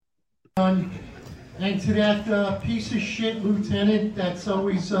And to that piece of shit lieutenant that's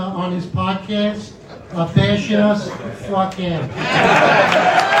always on his podcast bashing us, fuck him.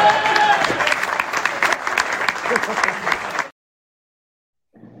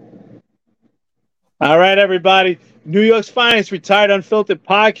 All right, everybody. New York's finest retired unfiltered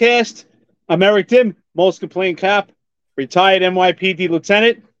podcast. I'm Eric Dim, most complained cop, retired NYPD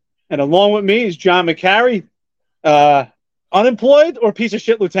lieutenant, and along with me is John McCarry, unemployed or piece of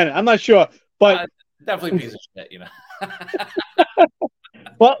shit lieutenant. I'm not sure, but definitely piece of shit, you know.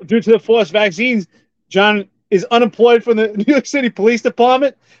 Well, due to the forced vaccines, John is unemployed from the New York City Police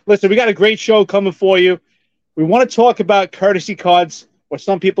Department. Listen, we got a great show coming for you. We want to talk about courtesy cards, or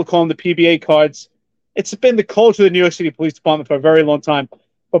some people call them the PBA cards. It's been the culture of the New York City Police Department for a very long time.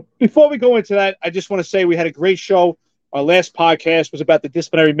 But before we go into that, I just want to say we had a great show. Our last podcast was about the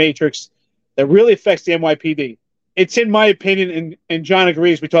disciplinary matrix that really affects the NYPD. It's, in my opinion, and John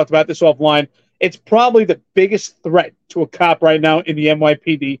agrees, we talked about this offline, it's probably the biggest threat to a cop right now in the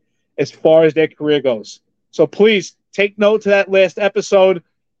NYPD as far as their career goes. So please take note to that last episode.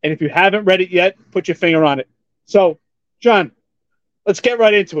 And if you haven't read it yet, put your finger on it. So, John, let's get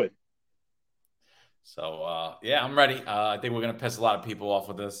right into it. So, yeah, I'm ready. I think we're going to piss a lot of people off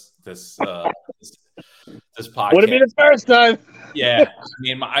with this podcast. Would it be the first time? Yeah. I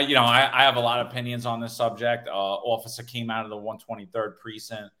mean, I have a lot of opinions on this subject. Officer came out of the 123rd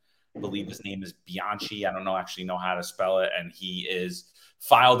precinct. I believe his name is Bianchi. I don't know how to spell it. And he is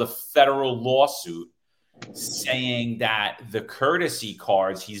filed a federal lawsuit saying that the courtesy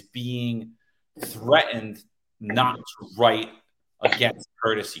cards, he's being threatened not to write against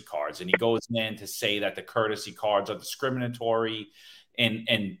courtesy cards. And he goes in to say that the courtesy cards are discriminatory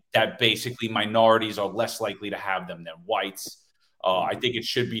and that basically minorities are less likely to have them than whites. I think it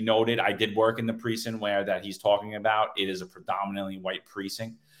should be noted, I did work in the precinct that he's talking about. It is a predominantly white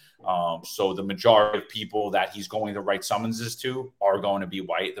precinct. So the majority of people that he's going to write summonses to are going to be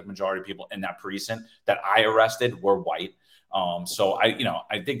white. The majority of people in that precinct that I arrested were white. So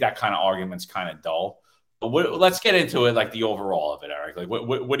I think that kind of argument's kind of dull. But let's get into it, like the overall of it, Eric. Like,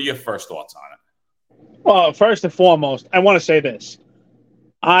 what are your first thoughts on it? Well, first and foremost, I want to say this.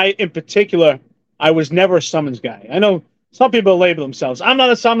 In particular, I was never a summons guy. I know some people label themselves, I'm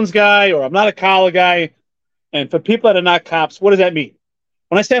not a summons guy or I'm not a collar guy. And for people that are not cops, what does that mean?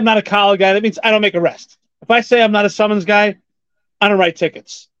 When I say I'm not a collar guy, that means I don't make arrests. If I say I'm not a summons guy, I don't write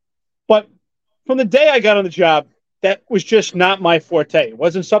tickets. But from the day I got on the job, that was just not my forte. It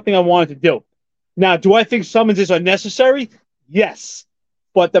wasn't something I wanted to do. Now, do I think summonses are necessary? Yes.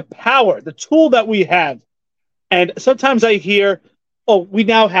 But the power, the tool that we have, and sometimes I hear, oh, we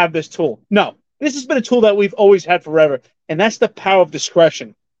now have this tool. No, this has been a tool that we've always had forever, and that's the power of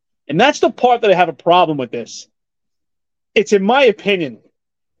discretion. And that's the part that I have a problem with this. It's, in my opinion,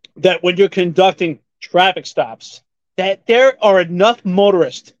 that when you're conducting traffic stops, that there are enough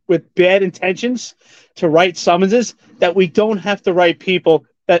motorists with bad intentions to write summonses that we don't have to write people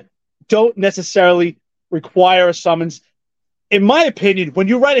that don't necessarily require a summons. In my opinion, when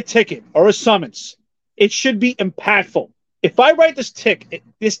you write a ticket or a summons, it should be impactful. If I write this ticket,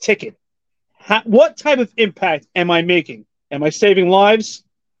 what type of impact am I making? Am I saving lives?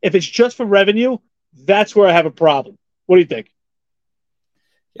 If it's just for revenue, that's where I have a problem. What do you think?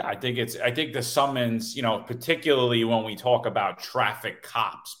 Yeah, I think the summons, particularly when we talk about traffic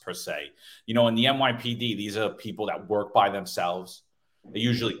cops per se, in the NYPD, these are people that work by themselves. They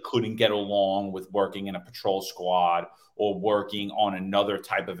usually couldn't get along with working in a patrol squad or working on another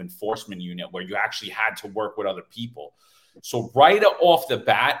type of enforcement unit where you actually had to work with other people. So right off the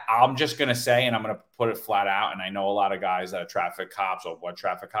bat, I'm just going to say, and I'm going to put it flat out, and I know a lot of guys that are traffic cops or were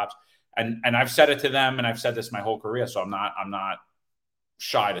traffic cops, and I've said it to them, and I've said this my whole career, so I'm not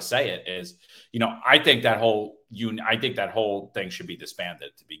shy to say it, is, I think that whole thing should be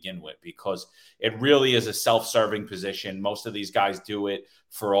disbanded to begin with, because it really is a self-serving position. Most of these guys do it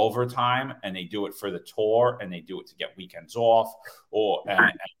for overtime, and they do it for the tour, and they do it to get weekends off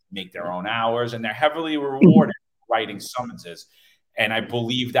and make their own hours, and they're heavily rewarded writing summonses. And I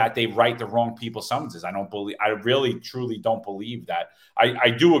believe that they write the wrong people summonses. I really, truly don't believe that.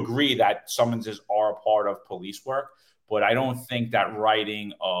 I do agree that summonses are a part of police work, but I don't think that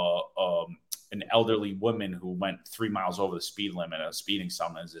writing an elderly woman who went 3 miles over the speed limit, a speeding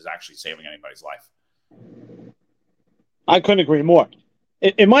summons, is actually saving anybody's life. I couldn't agree more.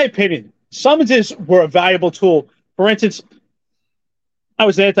 In my opinion, summonses were a valuable tool. For instance, I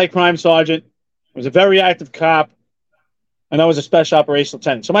was an anti-crime sergeant. I was a very active cop, and I was a special operations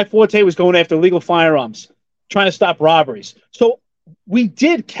lieutenant. So my forte was going after illegal firearms, trying to stop robberies. So we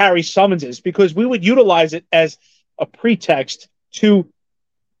did carry summonses because we would utilize it as a pretext to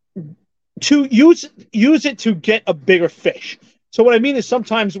to use it to get a bigger fish. So what I mean is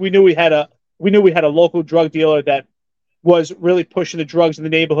sometimes we knew we had a local drug dealer that was really pushing the drugs in the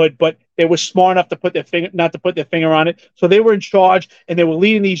neighborhood, but they were smart enough to put their finger not to put their finger on it. So they were in charge and they were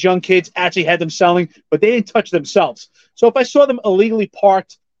leading these young kids, actually had them selling, but they didn't touch themselves. So if I saw them illegally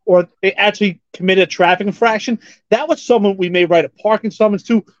parked or they actually committed a traffic infraction, that was someone we may write a parking summons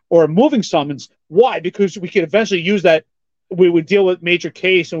to or a moving summons. Why? Because we could eventually use that. We would deal with major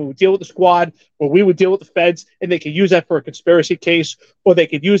case and we would deal with the squad, or we would deal with the feds, and they could use that for a conspiracy case, or they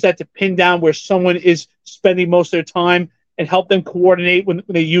could use that to pin down where someone is spending most of their time and help them coordinate when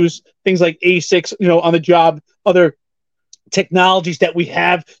they use things like A6, on the job, other technologies that we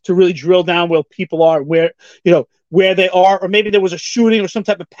have to really drill down where people are, where they are, or maybe there was a shooting or some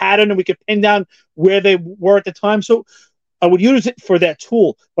type of pattern and we could pin down where they were at the time. So I would use it for that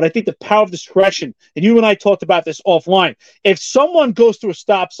tool, but I think the power of discretion, and you and I talked about this offline. If someone goes through a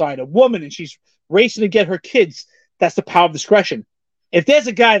stop sign, a woman, and she's racing to get her kids, that's the power of discretion. If there's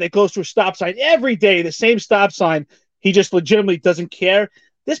a guy that goes through a stop sign every day, the same stop sign, he just legitimately doesn't care,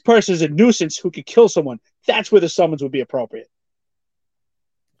 this person is a nuisance who could kill someone. That's where the summons would be appropriate.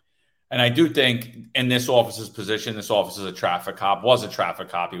 And I do think in this officer's position, this officer is a traffic cop, was a traffic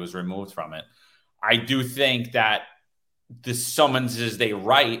cop. He was removed from it. I do think that the summonses they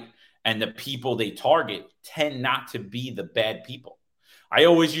write and the people they target tend not to be the bad people. I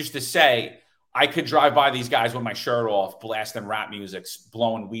always used to say I could drive by these guys with my shirt off, blasting rap music,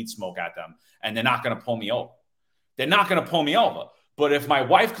 blowing weed smoke at them, and they're not going to pull me over. They're not going to pull me over. But if my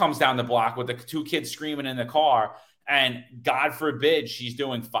wife comes down the block with the two kids screaming in the car, and God forbid she's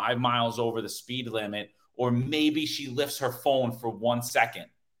doing 5 miles over the speed limit, or maybe she lifts her phone for 1 second,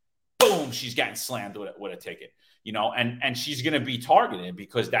 boom, she's getting slammed with a ticket. And she's going to be targeted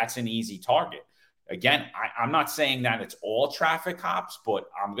because that's an easy target. Again, I'm not saying that it's all traffic cops, but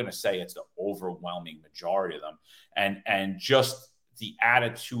I'm going to say it's the overwhelming majority of them. And just the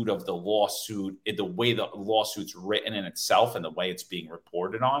attitude of the lawsuit, the way the lawsuit's written in itself and the way it's being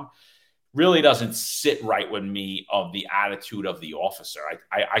reported on really doesn't sit right with me of the attitude of the officer.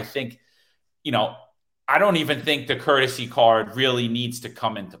 I think, I don't even think the courtesy card really needs to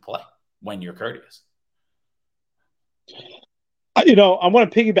come into play when you're courteous. I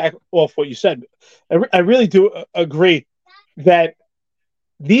want to piggyback off what you said. I really do agree that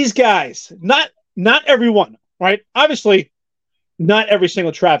these guys, not everyone, right? Obviously, not every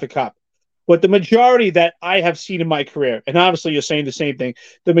single traffic cop, but the majority that I have seen in my career, and obviously you're saying the same thing,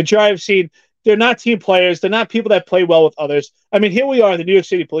 the majority I've seen, they're not team players. They're not people that play well with others. I mean, here we are in the New York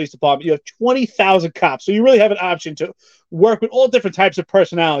City Police Department. You have 20,000 cops, so you really have an option to work with all different types of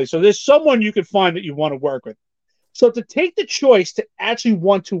personalities. So there's someone you can find that you want to work with. So to take the choice to actually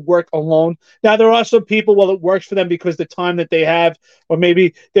want to work alone, now there are some people, well, it works for them because the time that they have, or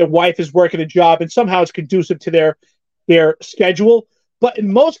maybe their wife is working a job and somehow it's conducive to their schedule. But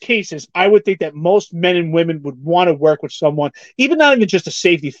in most cases, I would think that most men and women would want to work with someone, even not even just a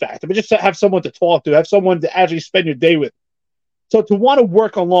safety factor, but just to have someone to talk to, have someone to actually spend your day with. So to want to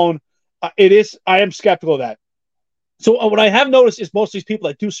work alone, I am skeptical of that. So what I have noticed is most of these people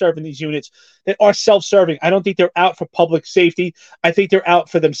that do serve in these units that are self-serving. I don't think they're out for public safety. I think they're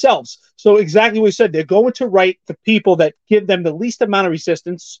out for themselves. So exactly what you said, they're going to write the people that give them the least amount of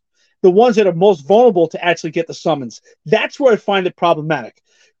resistance, the ones that are most vulnerable to actually get the summons. That's where I find it problematic.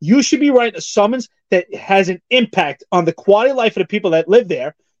 You should be writing a summons that has an impact on the quality of life of the people that live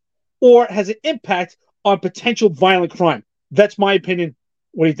there, or has an impact on potential violent crime. That's my opinion.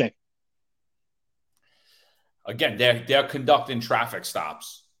 What do you think? Again, they're conducting traffic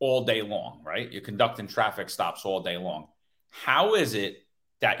stops all day long, right? You're conducting traffic stops all day long. How is it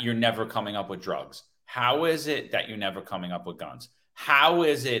that you're never coming up with drugs? How is it that you're never coming up with guns? How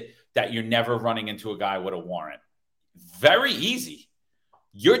is it that you're never running into a guy with a warrant? Very easy.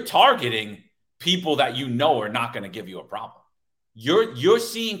 You're targeting people that you know are not going to give you a problem. You're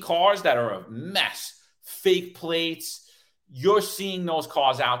seeing cars that are a mess, fake plates. You're seeing those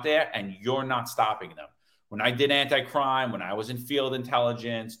cars out there and you're not stopping them. When I did anti-crime, when I was in field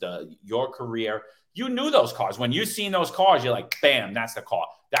intelligence, your career, you knew those cars. When you seen those cars, you're like, bam, that's the car.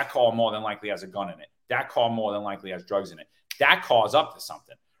 That car more than likely has a gun in it. That car more than likely has drugs in it. That car's up to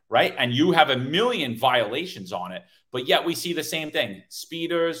something, right? And you have a million violations on it, but yet we see the same thing.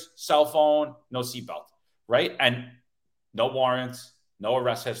 Speeders, cell phone, no seatbelt, right? And no warrants, no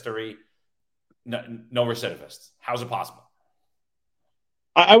arrest history, no recidivists. How's it possible?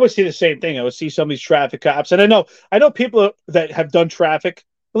 I would see the same thing. I would see some of these traffic cops. And I know people that have done traffic.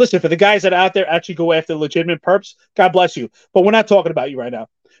 Listen, for the guys that are out there actually go after legitimate perps, God bless you. But we're not talking about you right now.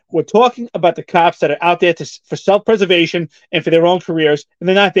 We're talking about the cops that are out there for self-preservation and for their own careers, and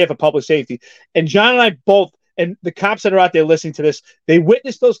they're not there for public safety. And John and I both, and the cops that are out there listening to this, they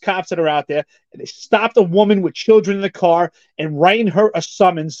witnessed those cops that are out there, and they stopped a woman with children in the car and writing her a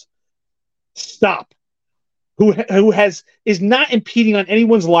summons. Stop. Who is not impeding on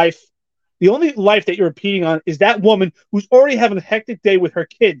anyone's life. The only life that you're impeding on is that woman who's already having a hectic day with her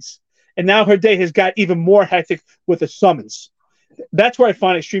kids, and now her day has got even more hectic with a summons. That's where I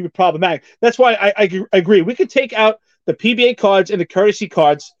find it extremely problematic. That's why I agree. We could take out the PBA cards and the courtesy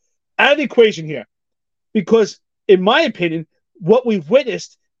cards out of the equation here. Because, in my opinion, what we've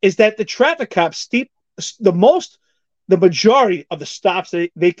witnessed is that the traffic cops, the majority of the stops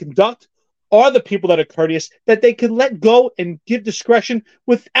that they conduct are the people that are courteous, that they can let go and give discretion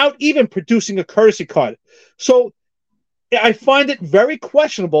without even producing a courtesy card. So I find it very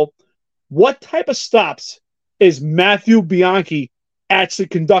questionable what type of stops is Matthew Bianchi actually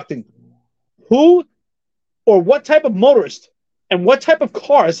conducting? Who or what type of motorist and what type of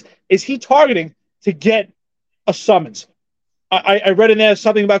cars is he targeting to get a summons? I read in there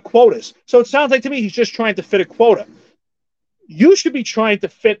something about quotas. So it sounds like to me he's just trying to fit a quota. You should be trying to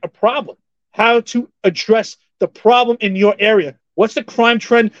fit a problem. How to address the problem in your area. What's the crime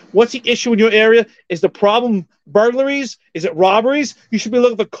trend? What's the issue in your area? Is the problem burglaries? Is it robberies? You should be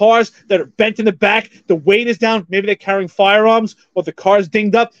looking for cars that are bent in the back. The weight is down. Maybe they're carrying firearms, or the car's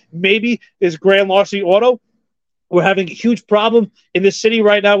dinged up. Maybe there's grand larceny auto. We're having a huge problem in the city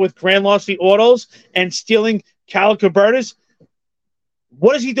right now with grand larceny autos and stealing calico converters.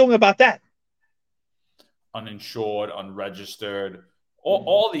 What is he doing about that? Uninsured, unregistered,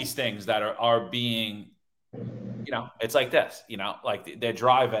 all these things that are being, it's like this, like they're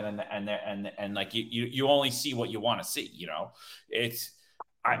driving and like you only see what you want to see, it's,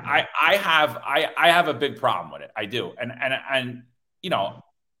 I have a big problem with it. I do. And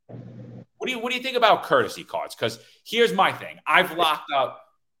what do you think about courtesy cards? Because here's my thing. I've locked up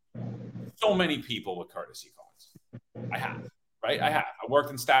so many people with courtesy cards. I have, right? I worked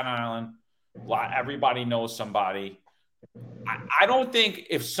in Staten Island. Everybody knows somebody. I don't think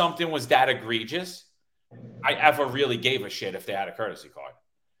if something was that egregious, I ever really gave a shit if they had a courtesy card.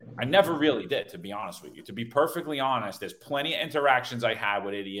 I never really did, to be honest with you. To be perfectly honest, there's plenty of interactions I had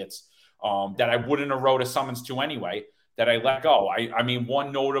with idiots that I wouldn't have wrote a summons to anyway, that I let go. I mean,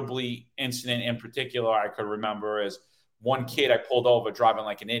 one notably incident in particular I could remember is one kid I pulled over driving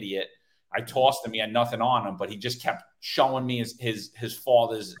like an idiot. I tossed him. He had nothing on him, but he just kept showing me his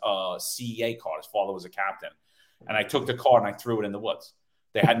father's CEA card. His father was a captain. And I took the card and I threw it in the woods.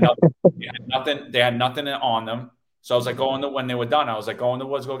 They had nothing. They had nothing on them. So I was like, when they were done, I was like, go in the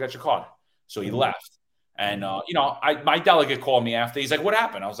woods, go get your card. So he left. And my delegate called me after. He's like, what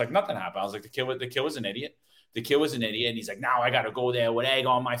happened? I was like, nothing happened. I was like, the kid was an idiot. The kid was an idiot. And he's like, now I got to go there with egg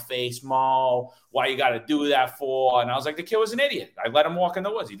on my face, Mo. Why you got to do that for? And I was like, the kid was an idiot. I let him walk in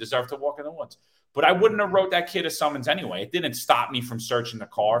the woods. He deserved to walk in the woods. But I wouldn't have wrote that kid a summons anyway. It didn't stop me from searching the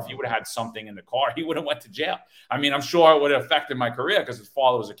car. If he would have had something in the car, he would have went to jail. I mean, I'm sure it would have affected my career because his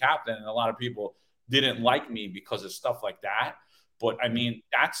father was a captain and a lot of people didn't like me because of stuff like that. But I mean,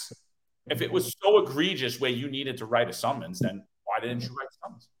 if it was so egregious where you needed to write a summons, then why didn't you write a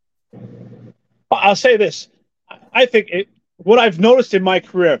summons? I'll say this. I think what I've noticed in my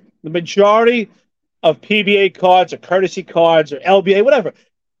career, the majority of PBA cards or courtesy cards or LBA, whatever,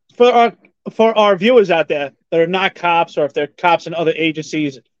 for our viewers out there that are not cops, or if they're cops in other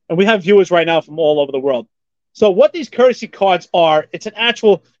agencies, and we have viewers right now from all over the world. So what these courtesy cards are, it's an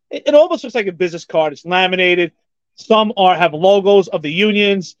actual, it almost looks like a business card. It's laminated. Some have logos of the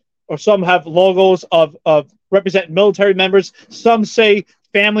unions, or some have logos of represent military members. Some say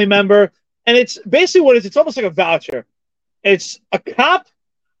family member. And it's basically what it is. It's almost like a voucher. It's a cop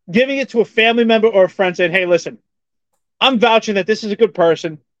giving it to a family member or a friend saying, hey, listen, I'm vouching that this is a good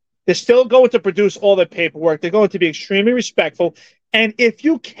person. They're still going to produce all their paperwork. They're going to be extremely respectful. And if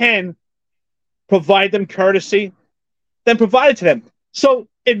you can provide them courtesy, then provide it to them. So,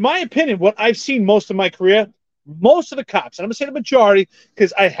 in my opinion, what I've seen most of my career, most of the cops, and I'm going to say the majority,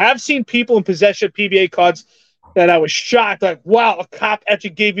 because I have seen people in possession of PBA cards that I was shocked, like, wow, a cop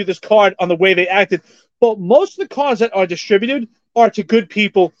actually gave you this card on the way they acted. But most of the cards that are distributed are to good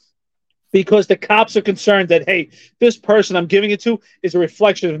people, because the cops are concerned that, hey, this person I'm giving it to is a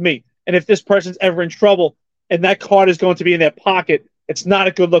reflection of me. And if this person's ever in trouble and that card is going to be in their pocket, it's not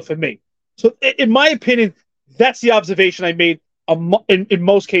a good look for me. So in my opinion, that's the observation I made in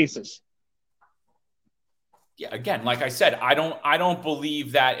most cases. Yeah, again, like I said, I don't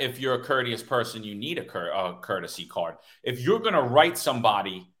believe that if you're a courteous person, you need a courtesy card. If you're going to write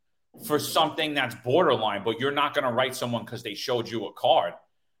somebody for something that's borderline, but you're not going to write someone because they showed you a card,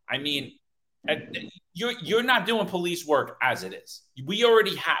 I mean, you're not doing police work as it is. We're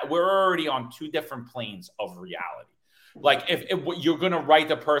already on two different planes of reality. Like if you're going to write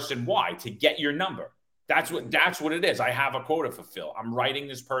the person why to get your number. That's what it is. I have a quota fulfill. I'm writing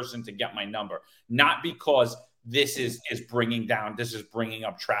this person to get my number, not because this is bringing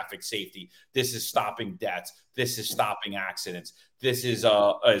up traffic safety. This is stopping deaths. This is stopping accidents. This is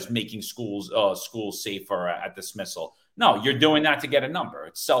making schools safer at dismissal. No, you're doing that to get a number.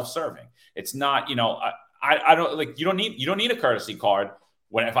 It's self-serving. It's not, I don't like, you don't need a courtesy card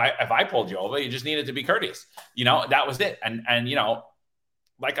when, if I pulled you over, you just needed to be courteous, that was it. And,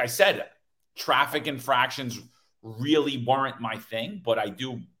 like I said, traffic infractions really weren't my thing, but I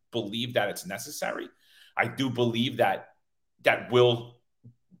do believe that it's necessary. I do believe that will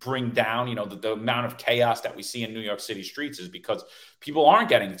bring down, the amount of chaos that we see in New York City streets is because people aren't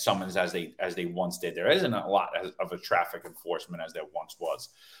getting summons as they once did. There isn't a lot of a traffic enforcement as there once was.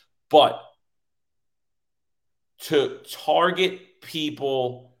 But to target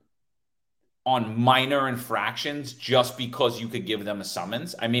people on minor infractions just because you could give them a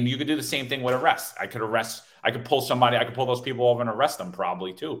summons. I mean, you could do the same thing with arrests. I could pull those people over and arrest them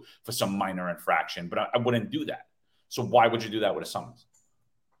probably too for some minor infraction, but I wouldn't do that. So why would you do that with a summons?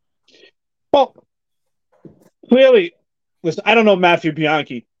 Well, clearly, listen, I don't know Matthew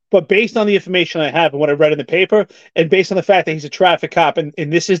Bianchi, but based on the information I have and what I read in the paper, and based on the fact that he's a traffic cop, and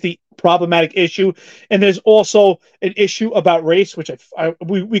this is the problematic issue, and there's also an issue about race, which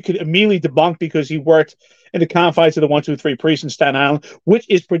we could immediately debunk because he worked in the confines of the 123 precinct in Staten Island, which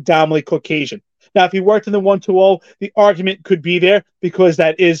is predominantly Caucasian. Now, if he worked in the 120, the argument could be there because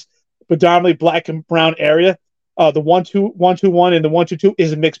that is predominantly black and brown area. The 121 and the 122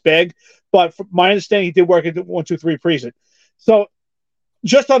 is a mixed bag. But from my understanding, he did work at the 123 precinct. So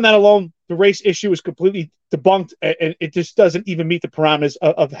just on that alone, the race issue is completely debunked, and it just doesn't even meet the parameters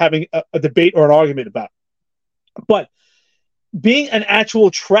of having a debate or an argument about it. But being an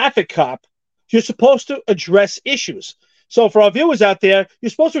actual traffic cop, you're supposed to address issues. So for our viewers out there, you're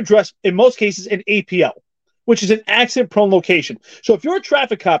supposed to address, in most cases, an APL, which is an accident-prone location. So if you're a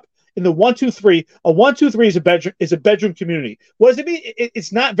traffic cop in the 123, a 123 is a bedroom community. What does it mean?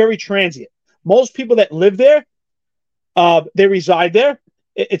 It's not very transient. Most people that live there, they reside there.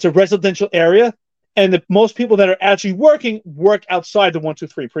 It's a residential area, and most people that are actually work outside the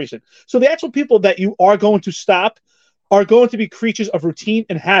 123 precinct. So the actual people that you are going to stop are going to be creatures of routine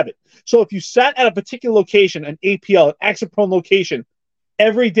and habit. So if you sat at a particular location, an APL, an accident-prone location,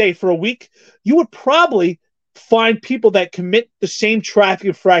 every day for a week, you would probably find people that commit the same traffic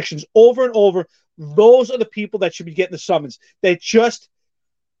infractions over and over. Those are the people that should be getting the summons. They just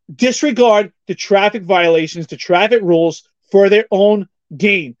disregard the traffic violations, the traffic rules for their own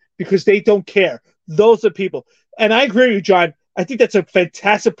gain because they don't care. Those are the people. And I agree with you, John. I think that's a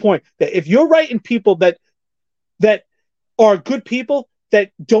fantastic point, that if you're writing people that are good people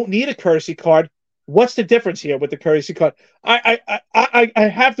that don't need a courtesy card, what's the difference here with the courtesy card? I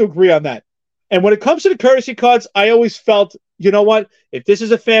have to agree on that. And when it comes to the courtesy cards, I always felt, you know what? If this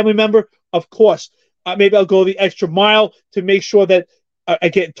is a family member, of course, maybe I'll go the extra mile to make sure that I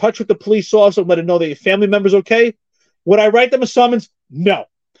get in touch with the police officer and let them know that your family member's okay. Would I write them a summons? No.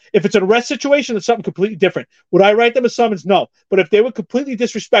 If it's an arrest situation, it's something completely different. Would I write them a summons? No. But if they were completely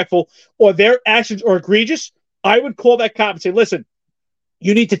disrespectful or their actions are egregious, I would call that cop and say, listen,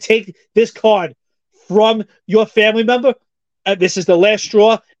 you need to take this card from your family member. This is the last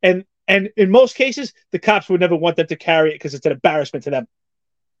straw. And in most cases, the cops would never want them to carry it because it's an embarrassment to them.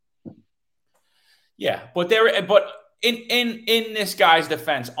 Yeah, but in this guy's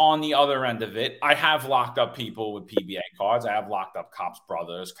defense, on the other end of it, I have locked up people with PBA cards. I have locked up cops'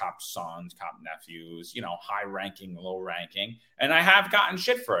 brothers, cops' sons, cop nephews, high ranking, low ranking, and I have gotten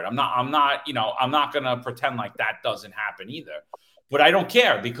shit for it. I'm not gonna pretend like that doesn't happen either. But I don't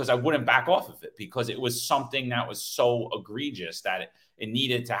care because I wouldn't back off of it because it was something that was so egregious that it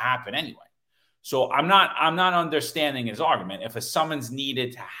needed to happen anyway. So I'm not understanding his argument. If a summons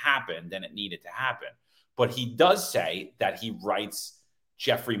needed to happen, then it needed to happen. But he does say that he writes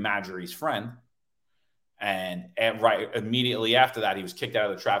Jeffrey Marjorie's friend, and right immediately after that, he was kicked out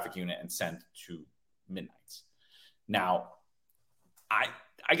of the traffic unit and sent to Midnights. Now,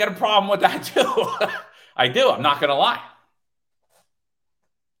 I got a problem with that too. I do. I'm not going to lie.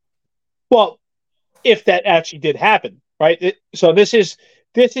 Well, if that actually did happen, right? So this is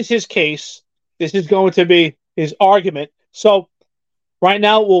his case. This is going to be his argument. So right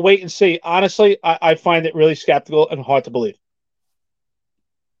now, we'll wait and see. Honestly, I find it really skeptical and hard to believe.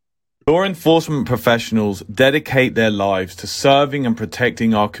 Law enforcement professionals dedicate their lives to serving and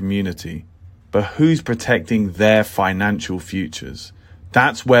protecting our community. But who's protecting their financial futures?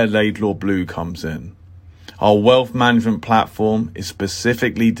 That's where Laidlaw Blue comes in. Our wealth management platform is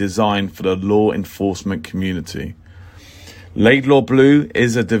specifically designed for the law enforcement community. Laidlaw Blue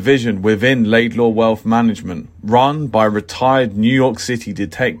is a division within Laidlaw Wealth Management, run by retired New York City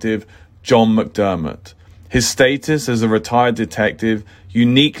detective John McDermott. His status as a retired detective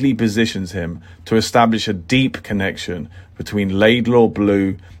uniquely positions him to establish a deep connection between Laidlaw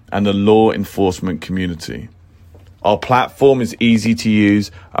Blue and the law enforcement community. Our platform is easy to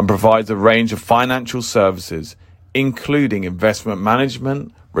use and provides a range of financial services, including investment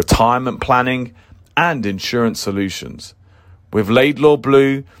management, retirement planning, and insurance solutions. With Laidlaw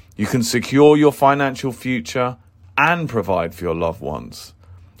Blue, you can secure your financial future and provide for your loved ones.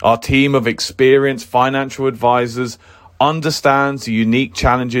 Our team of experienced financial advisors understands the unique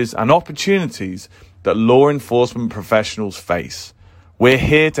challenges and opportunities that law enforcement professionals face. We're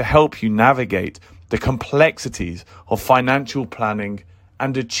here to help you navigate the complexities of financial planning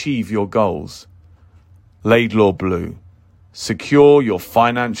and achieve your goals. Laidlaw Blue. Secure your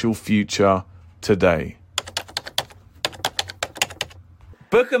financial future today.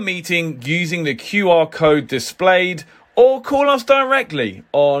 Book a meeting using the QR code displayed or call us directly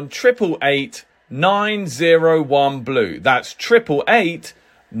on 888-901-BLUE. That's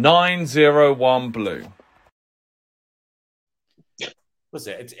 888-901-BLUE.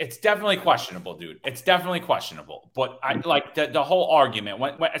 Listen, it's definitely questionable, dude. It's definitely questionable. But I like the whole argument.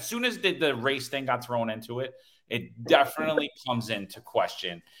 When as soon as the race thing got thrown into it, it definitely comes into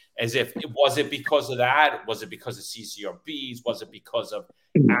question as if was it because of that? Was it because of CCRBs? Was it because of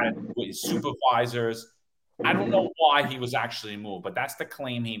supervisors? I don't know why he was actually moved, but that's the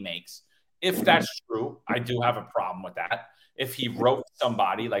claim he makes. If that's true, I do have a problem with that. If he wrote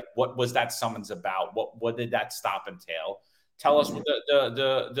somebody, like what was that summons about? What did that stop entail? Tell us what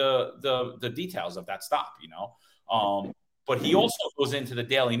the details of that stop, you know. But he also goes into the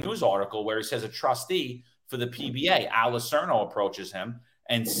Daily News article where he says a trustee for the PBA, Al Lacerno, approaches him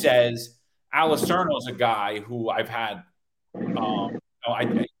and says, Al Lacerno is a guy who I've had,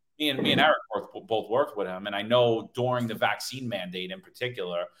 me and Eric both worked with him. And I know during the vaccine mandate in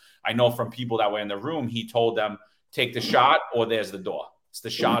particular, I know from people that were in the room, he told them, take the shot or there's the door. It's the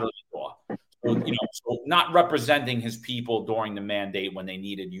shot or the door. So, you know, so not representing his people during the mandate when they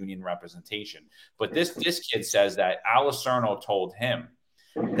needed union representation. But this kid says that Al Lacerno told him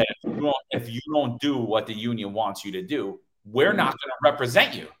that if you don't do what the union wants you to do, we're not going to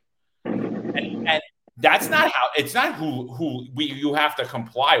represent you. And that's not how. It's not who you have to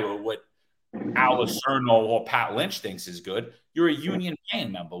comply with what Al Lacerno or Pat Lynch thinks is good. You're a union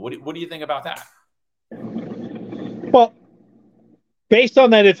paying member. What do you think about that? Well, based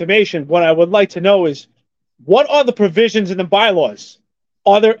on that information, what I would like to know is what are the provisions in the bylaws?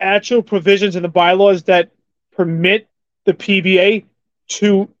 Are there actual provisions in the bylaws that permit the PBA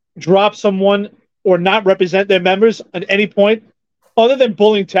to drop someone or not represent their members at any point, other than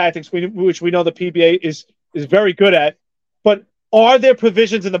bullying tactics, which we know the PBA is very good at? But are there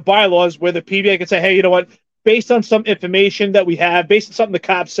provisions in the bylaws where the PBA can say, hey, you know what, based on some information that we have, based on something the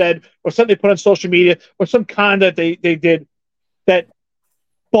cops said, or something they put on social media, or some conduct they did that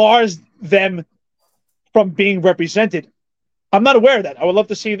bars them from being represented? I'm not aware of that. I would love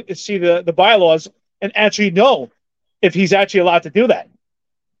to see the bylaws and actually know if he's actually allowed to do that.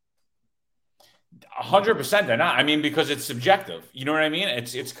 100% they're not. I mean, because it's subjective. You know what I mean?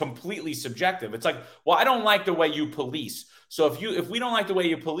 It's completely subjective. It's like, well, I don't like the way you police. So if we don't like the way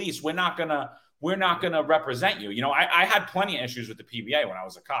you police, we're not gonna represent you. You know, I had plenty of issues with the PBA when I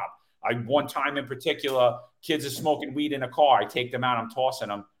was a cop. One time in particular, kids are smoking weed in a car. I take them out. I'm tossing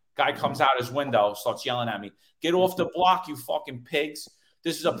them. Guy comes out his window, starts yelling at me. Get off the block, you fucking pigs.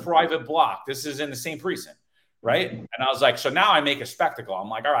 This is a private block. This is in the same precinct, right? And I was like, so now I make a spectacle. I'm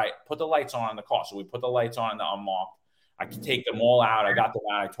like, all right, put the lights on in the car. So we put the lights on in the unmarked. I can take them all out. I got them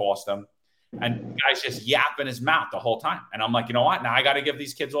out. I tossed them. And the guy's just yapping his mouth the whole time. And I'm like, you know what? Now I got to give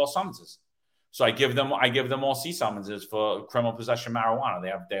these kids all summonses. So I give them all C summonses for criminal possession of marijuana.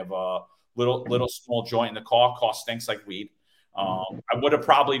 They have a little small joint in the car. Car stinks like weed. I would have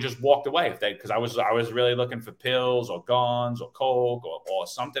probably just walked away because I was really looking for pills or guns or coke or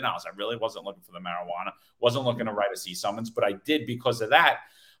something else. I really wasn't looking for the marijuana. Wasn't looking to write a C summons, but I did because of that.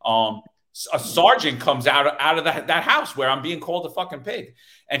 A sergeant comes out of that house where I'm being called a fucking pig,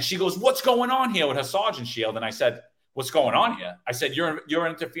 and she goes, "What's going on here?" with her sergeant shield, and I said, "What's going on here?" I said, "You're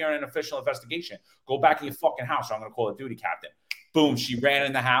interfering in an official investigation. Go back in your fucking house, or I'm going to call a duty captain." Boom, she ran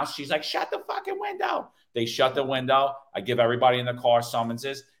in the house. She's like, shut the fucking window. They shut the window. I give everybody in the car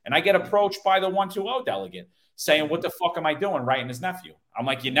summonses, and I get approached by the 120 delegate saying, what the fuck am I doing writing his nephew? I'm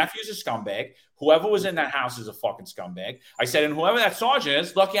like, your nephew's a scumbag. Whoever was in that house is a fucking scumbag. I said, and whoever that sergeant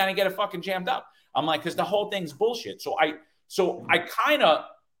is, lucky I didn't get it fucking jammed up. I'm like, because the whole thing's bullshit. So I kind of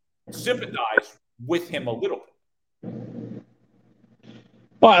sympathize with him a little bit.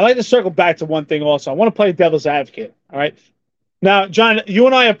 Well, I'd like to circle back to one thing also. I want to play devil's advocate, all right? Now, John, you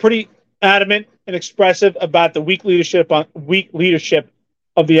and I are pretty adamant and expressive about the weak leadership of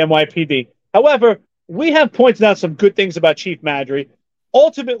the NYPD. However, we have pointed out some good things about Chief Madry.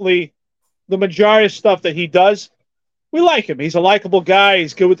 Ultimately, the majority of stuff that he does, we like him. He's a likable guy.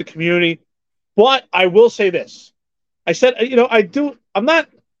 He's good with the community. But I will say this. I said, I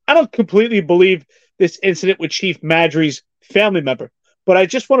don't completely believe this incident with Chief Madry's family member, but I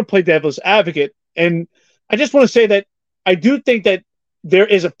just want to play devil's advocate. And I just want to say that I do think that there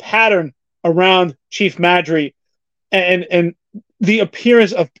is a pattern around Chief Madry and the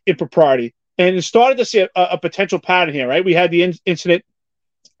appearance of impropriety. And it started to see a potential pattern here, right? We had the incident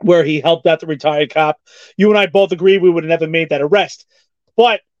where he helped out the retired cop. You and I both agree we would have never made that arrest.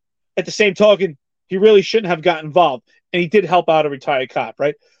 But at the same token, he really shouldn't have gotten involved. And he did help out a retired cop,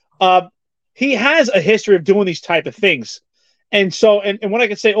 right? He has a history of doing these type of things. And so, and what I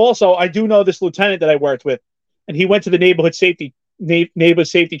can say also, I do know this lieutenant that I worked with, and he went to the neighborhood safety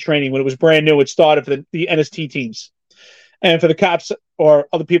training when it was brand new. It started for the NST teams. And for the cops or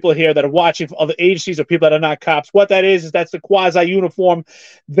other people here that are watching from other agencies or people that are not cops, what that is that's the quasi-uniform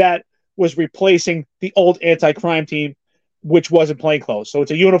that was replacing the old anti-crime team, which wasn't plainclothes. So it's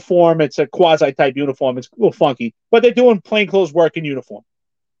a uniform. It's a quasi-type uniform. It's a little funky. But they're doing plainclothes work in uniform.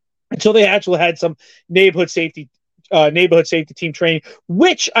 And so they actually had some neighborhood safety team training,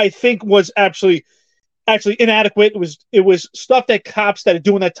 which I think was actually inadequate. It was stuff that cops that are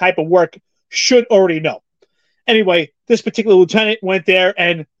doing that type of work should already know. Anyway, this particular lieutenant went there,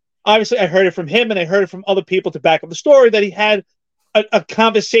 and obviously I heard it from him, and I heard it from other people to back up the story that he had a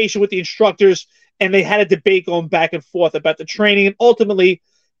conversation with the instructors, and they had a debate going back and forth about the training, and ultimately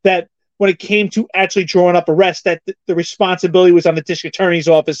that when it came to actually drawing up arrests, that the responsibility was on the district attorney's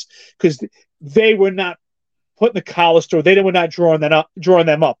office because they were not putting the collars through. They were not drawing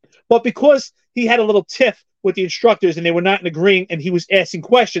them up. But because he had a little tiff with the instructors and they were not agreeing and he was asking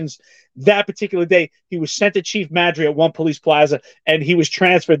questions, that particular day he was sent to Chief Madry at one police plaza and he was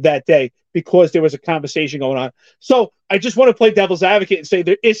transferred that day because there was a conversation going on. So I just want to play devil's advocate and say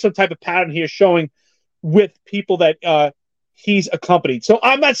there is some type of pattern here showing with people that he's accompanied. So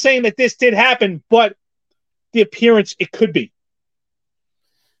I'm not saying that this did happen, but the appearance, it could be.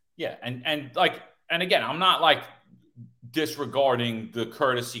 Yeah. And again, I'm not like disregarding the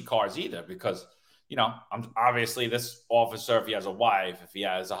courtesy cars either, because I'm obviously this officer, if he has a wife, if he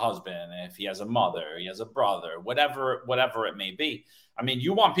has a husband, if he has a mother, he has a brother, whatever it may be. I mean,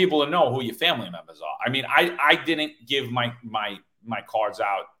 you want people to know who your family members are. I mean, I didn't give my cards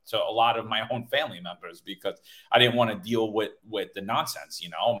out to a lot of my own family members because I didn't want to deal with the nonsense.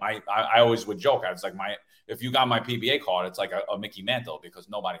 I always would joke. I was like, if you got my PBA card, it's like a Mickey Mantle because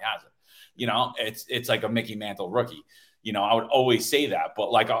nobody has it. It's like a Mickey Mantle rookie. I would always say that,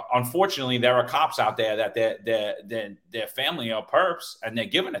 but like, unfortunately, there are cops out there that their family are perps and they're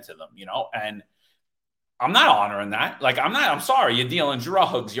giving it to them, and I'm not honoring that. Like, I'm sorry, you're dealing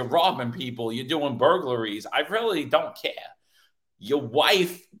drugs, you're robbing people, you're doing burglaries. I really don't care. Your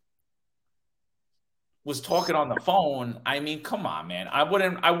wife was talking on the phone. I mean, come on, man. I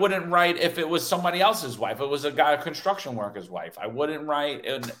wouldn't write if it was somebody else's wife. It was a construction worker's wife. I wouldn't write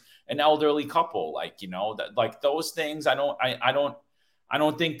an elderly couple, like those things. I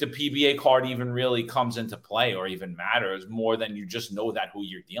don't think the PBA card even really comes into play or even matters more than you just know that who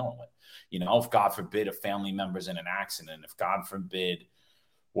you're dealing with. If God forbid a family member's in an accident, if God forbid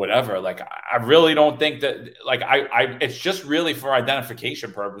whatever, like I really don't think that, like it's just really for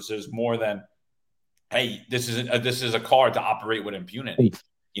identification purposes more than, hey, this is a card to operate with impunity.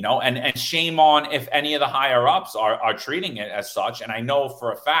 And shame on if any of the higher ups are treating it as such. And I know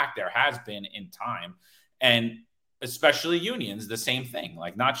for a fact there has been in time, and especially unions, the same thing.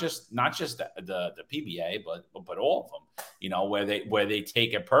 Like not just the PBA, but all of them. Where they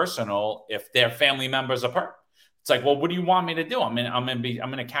take it personal if their family members are perp. It's like, well, what do you want me to do? I'm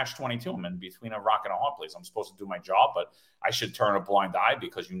in a catch-22. I'm in between a rock and a hard place. I'm supposed to do my job, but I should turn a blind eye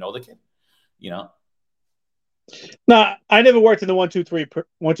because the kid. No, I never worked in the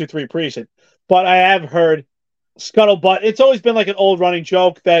 123 precinct, but I have heard scuttlebutt. It's always been like an old running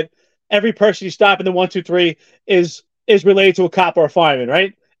joke that every person you stop in the 123 is related to a cop or a fireman,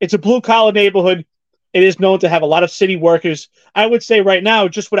 right? It's a blue collar neighborhood. It is known to have a lot of city workers. I would say right now,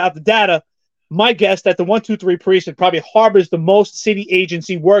 just without the data, my guess that the 123 precinct probably harbors the most city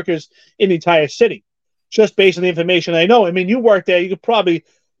agency workers in the entire city, just based on the information I know. I mean, you work there, you could probably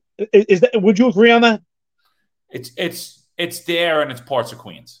would you agree on that? It's there, and it's parts of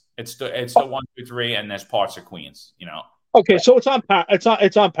Queens. It's the 123, and there's parts of Queens. Okay, so it's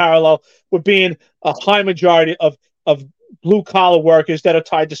on parallel with being a high majority of blue collar workers that are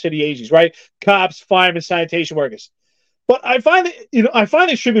tied to city agencies, right? Cops, firemen, sanitation workers. But I find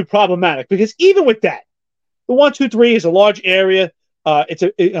it should be problematic because even with that, the 123 is a large area.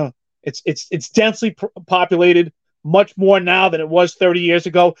 It's densely populated, much more now than it was 30 years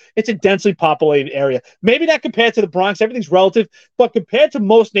ago. It's a densely populated area. Maybe not compared to the Bronx, everything's relative, but compared to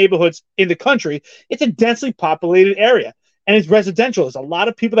most neighborhoods in the country, it's a densely populated area. And it's residential. There's a lot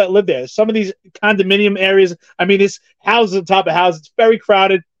of people that live there. Some of these condominium areas, I mean, it's houses on top of houses. It's very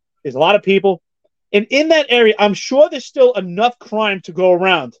crowded. There's a lot of people. And in that area, I'm sure there's still enough crime to go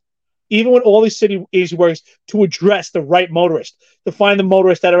around, even with all these city agency workers, to address the right motorists, to find the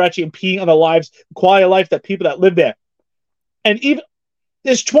motorists that are actually impeding on the lives, quality of life, that people that live there. And even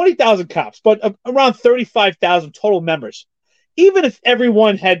there's 20,000 cops, but around 35,000 total members. Even if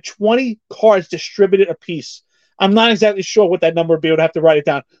everyone had 20 cars distributed apiece, I'm not exactly sure what that number would be. I would have to write it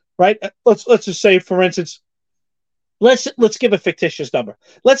down, right? Let's just say, for instance, let's give a fictitious number.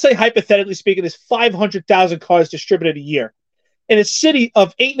 Let's say, hypothetically speaking, there's 500,000 cars distributed a year. In a city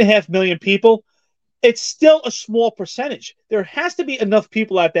of 8.5 million people, it's still a small percentage. There has to be enough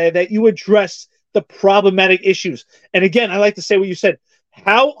people out there that you address the problematic issues. And again, I like to say what you said.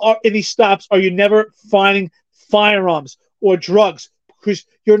 How in these stops are you never finding firearms or drugs? Because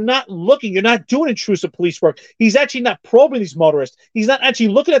you're not looking, you're not doing intrusive police work. He's actually not probing these motorists. He's not actually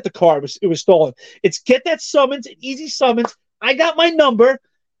looking at the car it was stolen. It's get that summons, an easy summons. I got my number,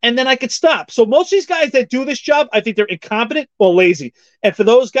 and then I could stop. So most of these guys that do this job, I think they're incompetent or lazy. And for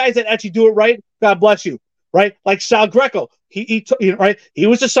those guys that actually do it right, God bless you, right? Like Sal Greco, he right? He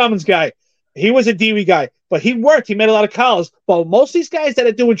was a summons guy. He was a DWI guy, but he worked. He made a lot of calls. But most of these guys that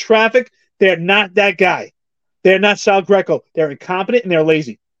are doing traffic, they're not that guy. They're not Sal Greco. They're incompetent and they're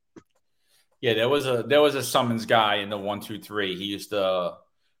lazy. Yeah, there was a summons guy in the 123. He used to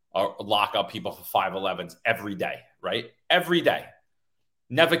lock up people for 511s every day, right? Every day.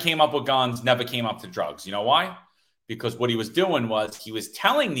 Never came up with guns, never came up to drugs. You know why? Because what he was doing was he was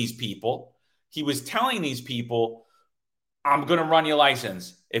telling these people, I'm going to run your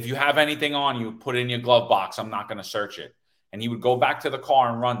license. If you have anything on you, put it in your glove box. I'm not going to search it. And he would go back to the car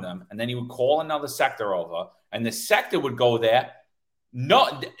and run them. And then he would call another sector over. And the sector would go there.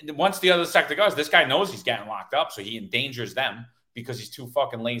 No, once the other sector goes, this guy knows he's getting locked up. So he endangers them because he's too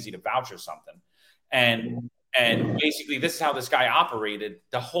fucking lazy to vouch or something. And basically, this is how this guy operated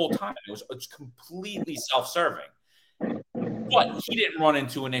the whole time. It's completely self-serving. But he didn't run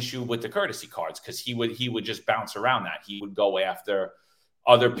into an issue with the courtesy cards because he would just bounce around that. He would go after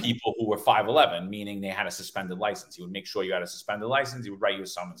other people who were 511, meaning they had a suspended license. He would make sure you had a suspended license. He would write you a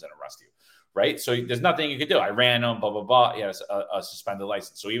summons and arrest you, right? So there's nothing you could do. I ran him, blah, blah, blah. He had a suspended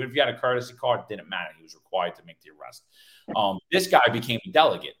license. So even if you had a courtesy card, it didn't matter. He was required to make the arrest. This guy became a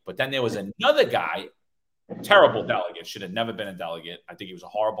delegate. But then there was another guy, terrible delegate, should have never been a delegate. I think he was a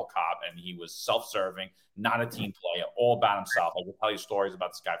horrible cop, and he was self-serving, not a team player, all about himself. I will tell you stories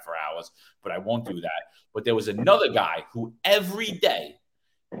about this guy for hours, but I won't do that. But there was another guy who every day,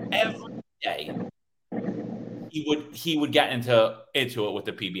 he would get into it with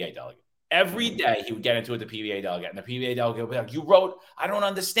the PBA delegate. Every day he would get into it with the PBA delegate, and the PBA delegate would be like, "You wrote, I don't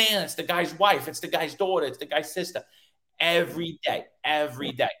understand. It's the guy's wife. It's the guy's daughter. It's the guy's sister." Every day.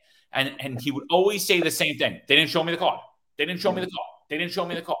 And he would always say the same thing. They didn't show me the card. They didn't show me the card. They didn't show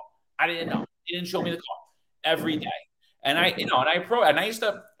me the card. I didn't know. They didn't show me the card. Every day. And I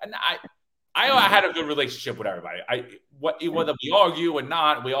had a good relationship with everybody. Whether we argue or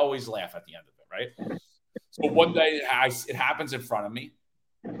not, we always laugh at the end of it, right? So one day it happens in front of me,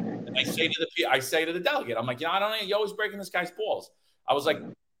 and I say to the delegate, I'm like, I don't know, you're always breaking this guy's balls. I was like,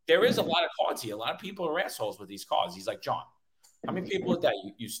 there is a lot of cards here. A lot of people are assholes with these cards. He's like, John, how many people a day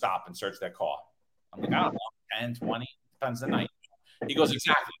you stop and search that car? I'm like, I don't know, 10, 20, depends on the night. He goes,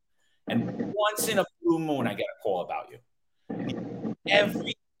 exactly. And once in a blue moon, I get a call about you.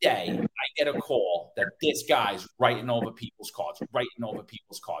 Every day, I get a call that this guy's writing over people's cards.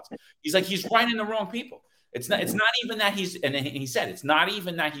 He's like, he's writing the wrong people. It's not even that and he said, it's not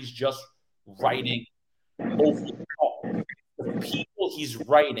even that he's just writing over the call. The people he's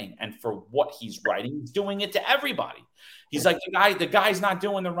writing and for what he's writing, he's doing it to everybody. He's like, the guy's not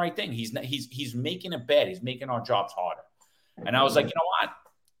doing the right thing. He's making it bad. He's making our jobs harder. And I was like, you know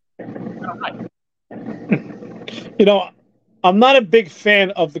what? You know, I'm not a big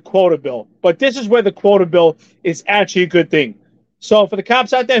fan of the quota bill, but this is where the quota bill is actually a good thing. So for the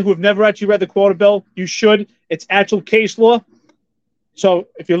cops out there who have never actually read the quota bill, you should. It's actual case law. So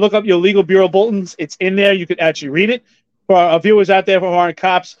if you look up your legal bureau bulletins, it's in there. You could actually read it. For our viewers out there who aren't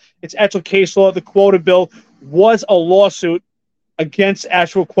cops, it's actual case law. The quota bill was a lawsuit against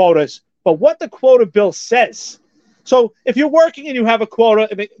actual quotas. But what the quota bill says, so if you're working and you have a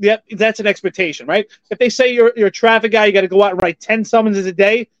quota, that's an expectation, right? If they say you're a traffic guy, you got to go out and write 10 summonses a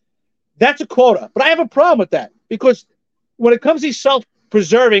day, that's a quota. But I have a problem with that because when it comes to these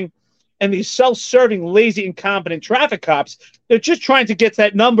self-preserving and these self-serving, lazy, incompetent traffic cops, they're just trying to get to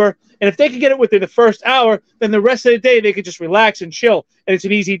that number. And if they can get it within the first hour, then the rest of the day they can just relax and chill, and it's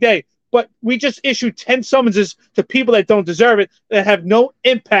an easy day. But we just issued 10 summonses to people that don't deserve it, that have no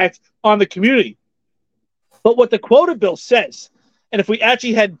impact on the community. But what the quota bill says, and if we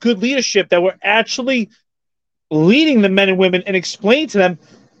actually had good leadership that were actually leading the men and women and explain to them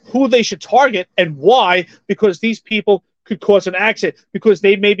who they should target and why, because these people could cause an accident, because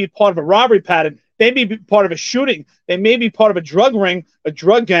they may be part of a robbery pattern, they may be part of a shooting, they may be part of a drug ring, a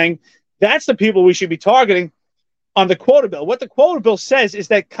drug gang. That's the people we should be targeting on the quota bill. What the quota bill says is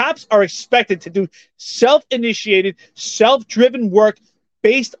that cops are expected to do self-initiated, self-driven work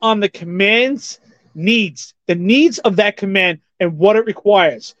based on the command's needs, the needs of that command and what it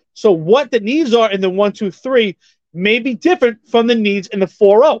requires. So what the needs are in the 1, 2, 3 may be different from the needs in the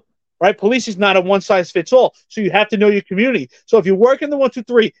 4-0. Right? Police is not a one-size-fits-all. So you have to know your community. So if you work in the 1, 2,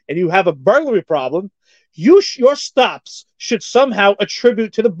 3 and you have a burglary problem, your stops should somehow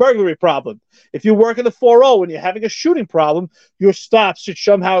attribute to the burglary problem. If you work in the 4-0 and you're having a shooting problem, your stops should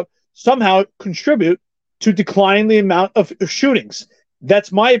somehow contribute to declining the amount of shootings.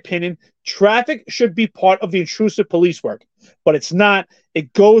 That's my opinion. Traffic should be part of the intrusive police work, but it's not.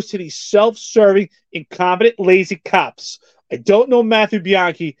 It goes to these self-serving, incompetent, lazy cops. I don't know Matthew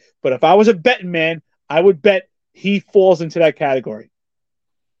Bianchi, but if I was a betting man, I would bet he falls into that category.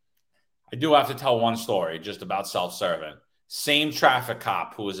 I do have to tell one story just about self-serving. Same traffic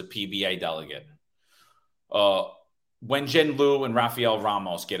cop who was a PBA delegate. When Jen Liu and Rafael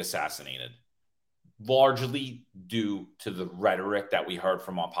Ramos get assassinated, largely due to the rhetoric that we heard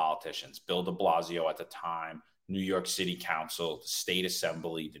from our politicians, Bill de Blasio at the time, New York City Council, the State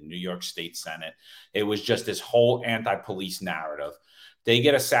Assembly, the New York State Senate. It was just this whole anti-police narrative. They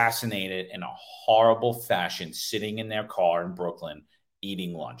get assassinated in a horrible fashion, sitting in their car in Brooklyn,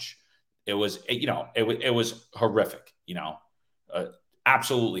 eating lunch. It was, it was horrific,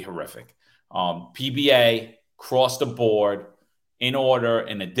 absolutely horrific. PBA crossed the board in order,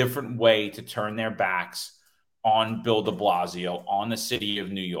 in a different way, to turn their backs on Bill de Blasio, on the city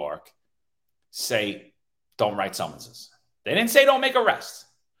of New York, say, don't write summonses. They didn't say don't make arrests.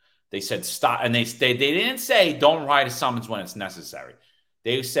 They said stop. And they didn't say don't write a summons when it's necessary.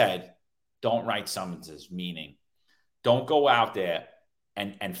 They said don't write summonses, meaning don't go out there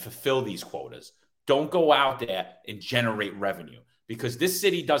and fulfill these quotas. Don't go out there and generate revenue, because this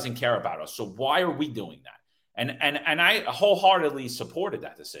city doesn't care about us. So why are we doing that? And I wholeheartedly supported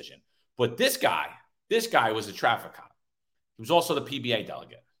that decision. But this guy was a traffic cop. He was also the PBA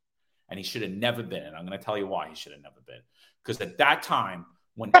delegate. And he should have never been. And I'm going to tell you why he should have never been. Because at that time,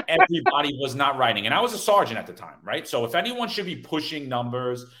 when everybody was not writing, and I was a sergeant at the time, right? So if anyone should be pushing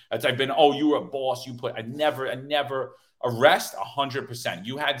numbers, as I've been, you were a boss, I never arrest 100%.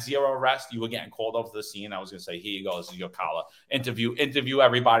 You had 0 arrests, you were getting called over to the scene. I was going to say, here you go, this is your collar. Interview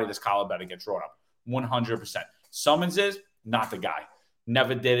everybody, this collar better get drawn up. 100%. Summonses, not the guy.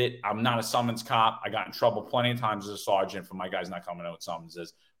 Never did it. I'm not a summons cop. I got in trouble plenty of times as a sergeant for my guys not coming out with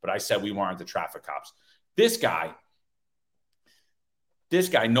summonses. But I said we weren't the traffic cops. This guy,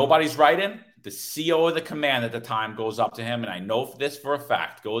 nobody's writing. The CO of the command at the time goes up to him, and I know this for a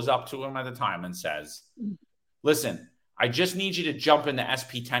fact, goes up to him at the time and says, listen, I just need you to jump in the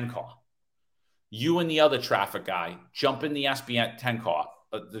SP10 car. You and the other traffic guy jump in the SP10 car.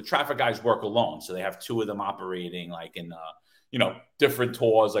 The traffic guys work alone, so they have 2 of them operating like in different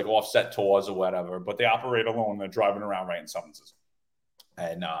tours, like offset tours or whatever, but they operate alone. They're driving around writing summonses.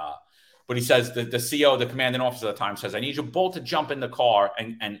 And but he says the CO, the commanding officer at the time, says, I need you both to jump in the car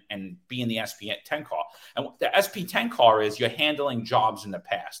and be in the SP10 car. And the SP10 car is, you're handling jobs in the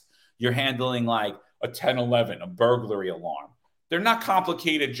past. You're handling like a 1011, a burglary alarm. They're not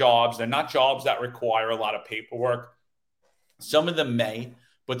complicated jobs. They're not jobs that require a lot of paperwork. Some of them may,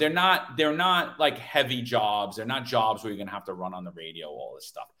 but they're not like heavy jobs. They're not jobs where you're going to have to run on the radio, all this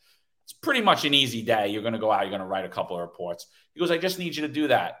stuff. It's pretty much an easy day. You're going to go out, you're going to write a couple of reports. He goes, I just need you to do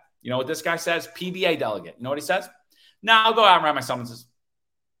that. You know what this guy says? PBA delegate. You know what he says? Now I'll go out and write my summonses.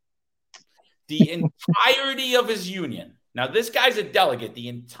 The entirety of his union. Now, this guy's a delegate. The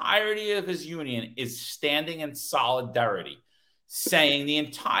entirety of his union is standing in solidarity, saying the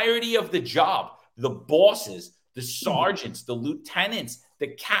entirety of the job, the bosses, the sergeants, the lieutenants, the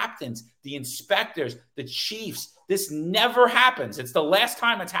captains, the inspectors, the chiefs. This never happens. It's the last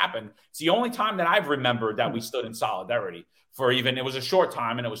time it's happened. It's the only time that I've remembered that we stood in solidarity for even, it was a short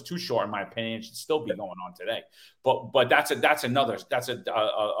time and it was too short, in my opinion. It should still be going on today. But that's a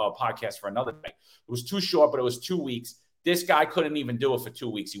podcast for another day. It was too short, but it was 2 weeks. This guy couldn't even do it for 2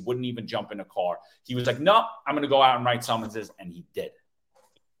 weeks. He wouldn't even jump in a car. He was like, no, I'm going to go out and write summonses. And he did.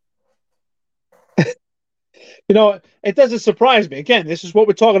 It doesn't surprise me. Again, this is what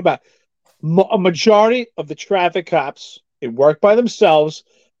we're talking about. A majority of the traffic cops, they work by themselves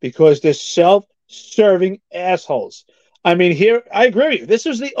because they're self-serving assholes. I mean, here, I agree with you. This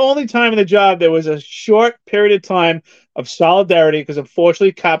was the only time in the job there was a short period of time of solidarity because,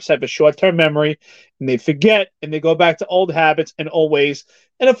 unfortunately, cops have a short-term memory, and they forget, and they go back to old habits and old ways.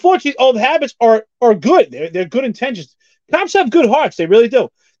 And, unfortunately, old habits are good. They're good intentions. Cops have good hearts. They really do.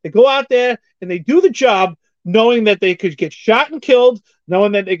 They go out there, and they do the job knowing that they could get shot and killed,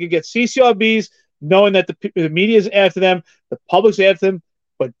 knowing that they could get CCRBs, knowing that the media is after them, the public's after them.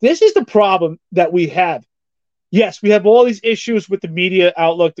 But this is the problem that we have. Yes, we have all these issues with the media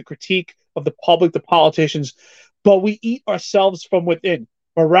outlook, the critique of the public, the politicians, but we eat ourselves from within.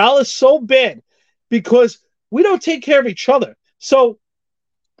 Morale is so bad because we don't take care of each other. So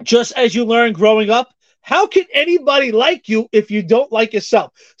just as you learn growing up, how can anybody like you if you don't like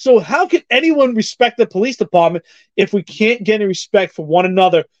yourself? So how can anyone respect the police department if we can't get any respect for one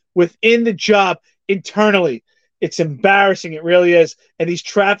another within the job internally? It's embarrassing. It really is. And these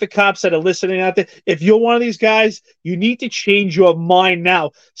traffic cops that are listening out there, if you're one of these guys, you need to change your mind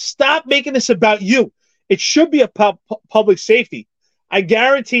now. Stop making this about you. It should be about public safety. I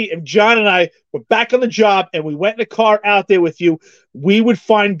guarantee if John and I were back on the job and we went in a car out there with you, we would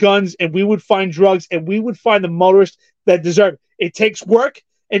find guns and we would find drugs and we would find the motorists that deserve it. It takes work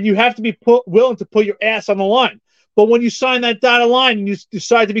and you have to be willing to put your ass on the line. But when you sign that dotted line and you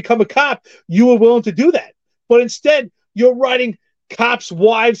decide to become a cop, you were willing to do that. But instead, you're writing cops'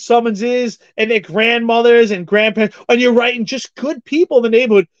 wives' summonses and their grandmothers and grandparents, and you're writing just good people in the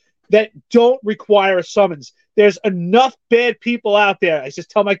neighborhood that don't require a summons. There's enough bad people out there. I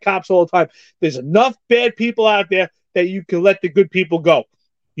just tell my cops all the time, there's enough bad people out there that you can let the good people go.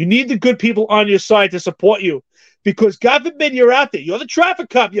 You need the good people on your side to support you because God forbid you're out there. You're the traffic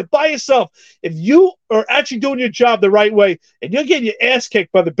cop. You're by yourself. If you are actually doing your job the right way and you're getting your ass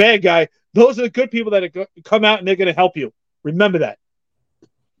kicked by the bad guy, those are the good people that are come out and they're going to help you. Remember that.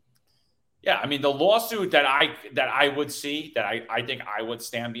 Yeah, I mean, the lawsuit that I would see, that I think I would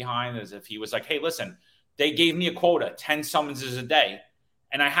stand behind is if he was like, hey, listen, they gave me a quota, 10 summonses a day,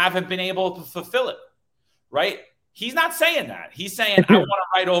 and I haven't been able to fulfill it, right? He's not saying that. He's saying, I want to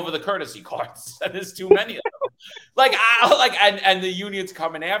write over the courtesy cards. There's too many of them. And the union's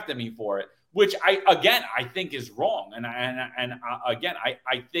coming after me for it, which I think is wrong. And again,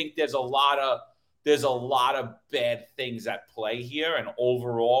 I think there's a lot of bad things at play here. And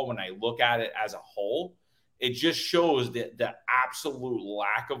overall, when I look at it as a whole, it just shows the absolute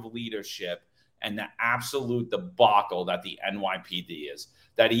lack of leadership and the absolute debacle that the NYPD is.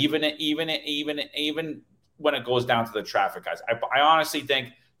 That even when it goes down to the traffic guys, I honestly think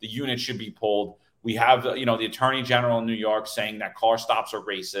the unit should be pulled. We have the Attorney General in New York saying that car stops are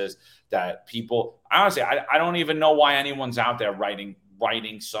racist, that people, honestly, I don't even know why anyone's out there writing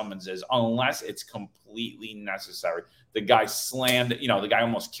summonses unless it's completely necessary. The guy the guy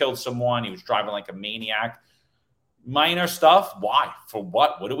almost killed someone. He was driving like a maniac. Minor stuff. Why? For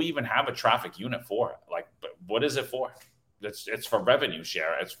what? What do we even have a traffic unit for? Like, what is it for? It's for revenue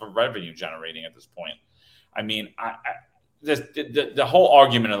share. It's for revenue generating at this point. I mean, the whole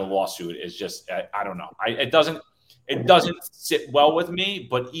argument of the lawsuit is just, I don't know. It doesn't sit well with me,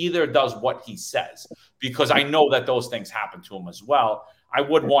 but either does what he says, because I know that those things happen to him as well. I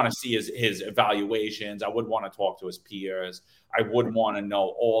would want to see his evaluations. I would want to talk to his peers. I would want to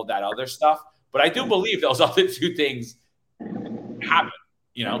know all that other stuff. But I do believe those other two things happen.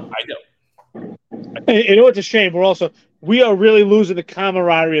 I do. It's a shame. We are really losing the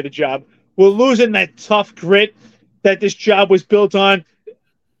camaraderie of the job. We're losing that tough grit that this job was built on.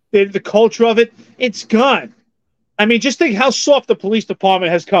 The culture of it, it's gone. I mean, just think how soft the police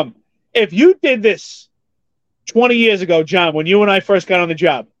department has come. If you did this 20 years ago, John, when you and I first got on the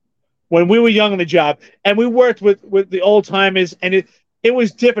job, when we were young on the job, and we worked with the old timers, and it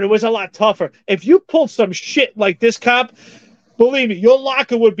was different. It was a lot tougher. If you pulled some shit like this cop, believe me, your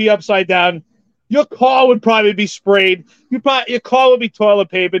locker would be upside down. Your car would probably be sprayed. Your car would be toilet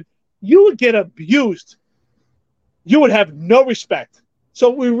papered. you would get abused. You would have no respect. So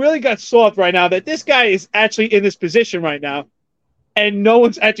we really got soft right now that this guy is actually in this position right now, and no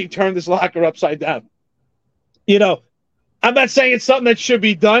one's actually turned this locker upside down. You know, I'm not saying it's something that should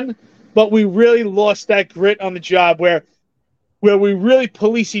be done, but we really lost that grit on the job where we really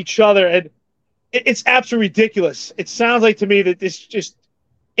police each other, and it's absolutely ridiculous. It sounds like to me that this just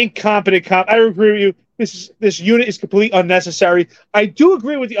incompetent cop. I agree with you. This unit is completely unnecessary. I do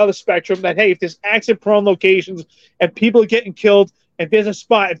agree with the other spectrum that, hey, if there's accident-prone locations and people are getting killed, if there's a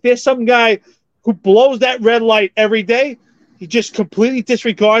spot, if there's some guy who blows that red light every day, he just completely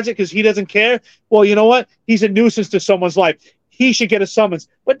disregards it because he doesn't care, well, you know what? He's a nuisance to someone's life. He should get a summons.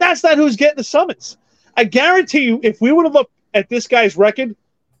 But that's not who's getting the summons. I guarantee you, if we would have looked at this guy's record,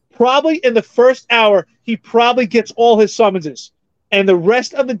 probably in the first hour, he probably gets all his summonses. And the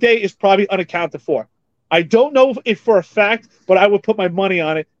rest of the day is probably unaccounted for. I don't know if for a fact, but I would put my money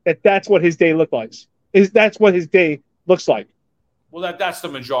on it that that's what his day looks like. That's what his day looks like. Well, that's the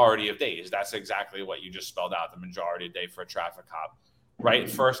majority of days. That's exactly what you just spelled out, the majority of day for a traffic cop, right?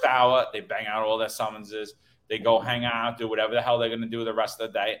 First hour, they bang out all their summonses. They go hang out, do whatever the hell they're going to do the rest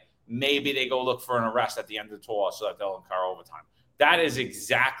of the day. Maybe they go look for an arrest at the end of the tour so that they'll incur overtime. That is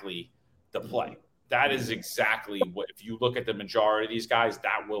exactly the play. That is exactly what, if you look at the majority of these guys,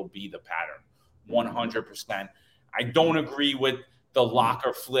 that will be the pattern, 100%. I don't agree with the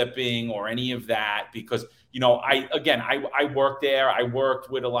locker flipping or any of that because, you know, I worked there. I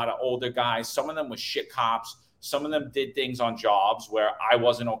worked with a lot of older guys. Some of them were shit cops. Some of them did things on jobs where I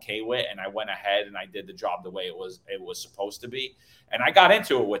wasn't okay with, and I went ahead and I did the job the way it was supposed to be. And I got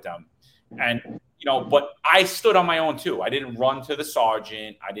into it with them. And, you know, but I stood on my own too. I didn't run to the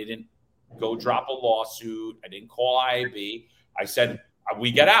sergeant. I didn't go drop a lawsuit. I didn't call IAB. I said,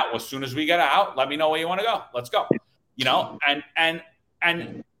 we get out. As soon as we get out, let me know where you want to go. Let's go. You know, and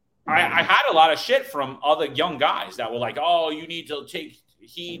I had a lot of shit from other young guys that were like, oh, you need to take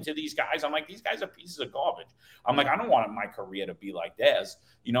heed to these guys. I'm like, these guys are pieces of garbage. I'm like, I don't want my career to be like theirs.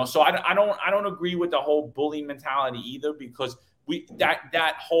 You know, so I don't agree with the whole bully mentality either because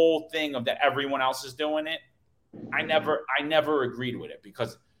that whole thing of that everyone else is doing it. I never agreed with it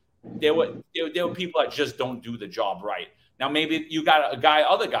because there were people that just don't do the job right. Now, maybe you got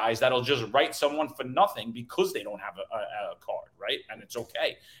other guys that'll just write someone for nothing because they don't have a card, right? And it's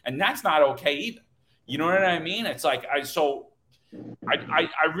okay. And that's not okay either. You know what I mean? It's like, I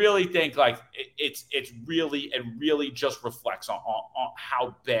really think like it really just reflects on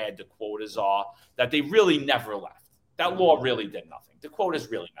how bad the quotas are, that they really never left. That law really did nothing. The quotas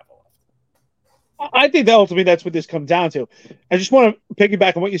really never left. I think that ultimately that's what this comes down to. I just want to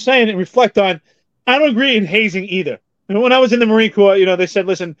piggyback on what you're saying and reflect on, I don't agree in hazing either. When I was in the Marine Corps, you know, they said,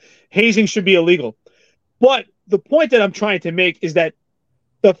 listen, hazing should be illegal. But the point that I'm trying to make is that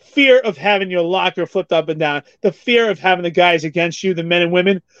the fear of having your locker flipped up and down, the fear of having the guys against you, the men and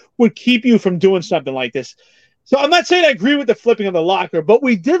women, would keep you from doing something like this. So I'm not saying I agree with the flipping of the locker, but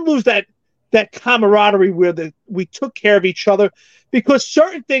we did lose that camaraderie where we took care of each other because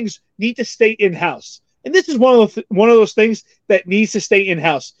certain things need to stay in-house. And this is one of those things that needs to stay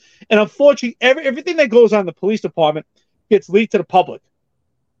in-house. And unfortunately, everything that goes on in the police department gets leaked to the public.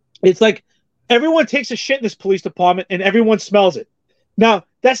 It's like everyone takes a shit in this police department and everyone smells it. Now,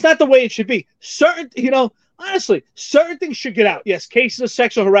 that's not the way it should be. Honestly, certain things should get out. Yes, cases of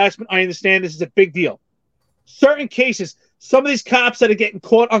sexual harassment, I understand this is a big deal. Certain cases, some of these cops that are getting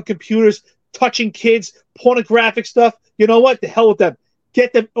caught on computers, touching kids, pornographic stuff, you know what? The hell with them.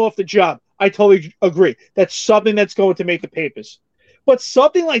 Get them off the job. I totally agree. That's something that's going to make the papers. But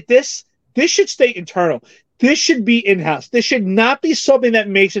something like this should stay internal. This should be in-house. This should not be something that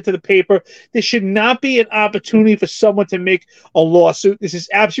makes it to the paper. This should not be an opportunity for someone to make a lawsuit. This is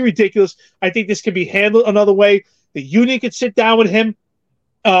absolutely ridiculous. I think this can be handled another way. The union could sit down with him.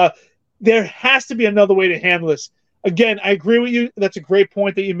 There has to be another way to handle this. Again, I agree with you. That's a great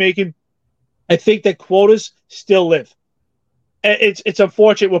point that you're making. I think that quotas still live. It's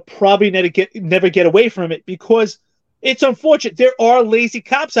unfortunate. We'll probably never get away from it because it's unfortunate. There are lazy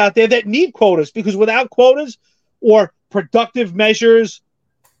cops out there that need quotas because without quotas or productive measures,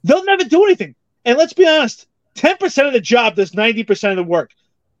 they'll never do anything. And let's be honest, 10% of the job does 90% of the work.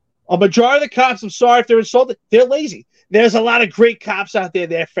 A majority of the cops, I'm sorry if they're insulted, they're lazy. There's a lot of great cops out there.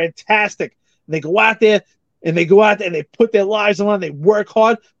 They're fantastic. And they go out there and they put their lives on, they work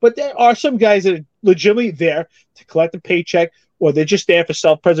hard. But there are some guys that are legitimately there to collect a paycheck, or they're just there for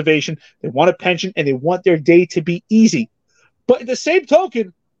self-preservation. They want a pension, and they want their day to be easy. But at the same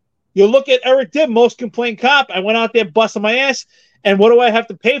token, you look at Eric Dim, most complained cop. I went out there busting my ass, and what do I have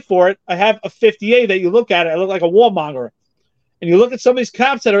to pay for it? I have a 50A that you look at it. I look like a warmonger. and you look at some of these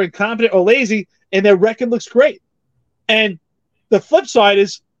cops that are incompetent or lazy, and their record looks great. And the flip side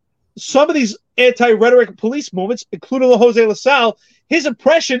is some of these anti-rhetoric police movements, including Jose LaSalle, his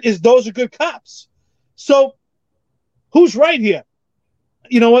impression is those are good cops. So who's right here?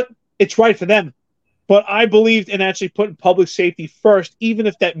 You know what? It's right for them. But I believed in actually putting public safety first, even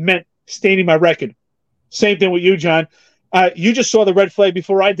if that meant staining my record. Same thing with you, John. You just saw the red flag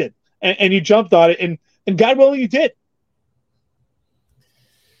before I did, and you jumped on it, and God willing, you did.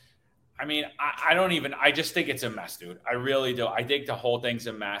 I mean, I just think it's a mess, dude. I really do. I think the whole thing's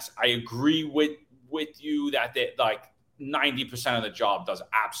a mess. I agree with you that like 90% of the job does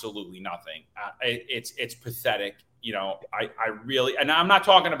absolutely nothing. It's pathetic. You know, I really, and I'm not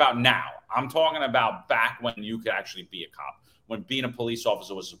talking about now. I'm talking about back when you could actually be a cop, when being a police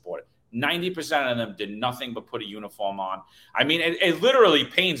officer was supported. 90% of them did nothing but put a uniform on. I mean, it literally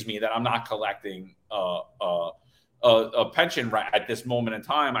pains me that I'm not collecting a pension at this moment in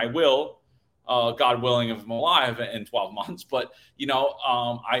time. I will, God willing, if I'm alive in 12 months. But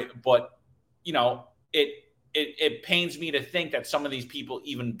it pains me to think that some of these people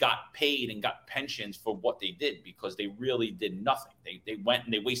even got paid and got pensions for what they did, because they really did nothing. They went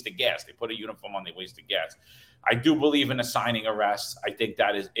and they wasted gas. They put a uniform on, they wasted gas. I do believe in assigning arrests. I think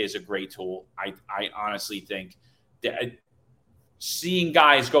that is a great tool. I honestly think that seeing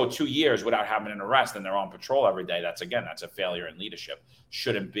guys go 2 years without having an arrest and they're on patrol every day, that's a failure in leadership.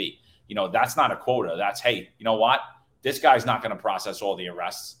 Shouldn't be. You know, that's not a quota. That's, hey, you know what? This guy's not going to process all the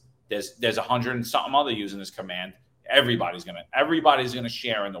arrests. There's 100 and something other using this command. Everybody's gonna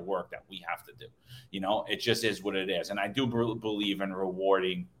share in the work that we have to do. You know, it just is what it is. And I do believe in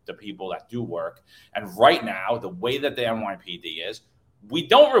rewarding the people that do work. And right now, the way that the NYPD is, we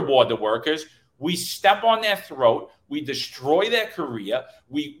don't reward the workers. We step on their throat. We destroy their career.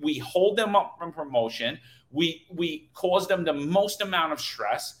 We hold them up from promotion. We cause them the most amount of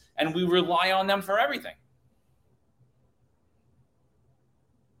stress, and we rely on them for everything.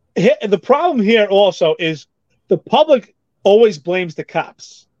 The problem here also is the public always blames the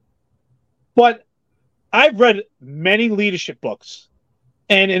cops. But I've read many leadership books,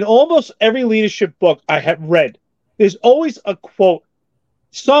 and in almost every leadership book I have read, there's always a quote.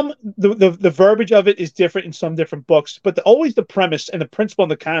 The verbiage of it is different in some different books, but always the premise and the principle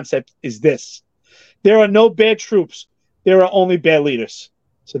and the concept is this: there are no bad troops, there are only bad leaders.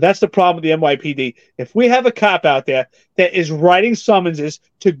 So that's the problem with the NYPD. If we have a cop out there that is writing summonses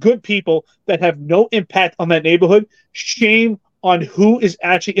to good people that have no impact on that neighborhood, shame on who is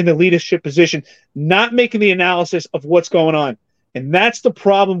actually in the leadership position, not making the analysis of what's going on. And that's the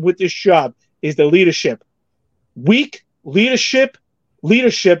problem with this job, is the leadership. Weak leadership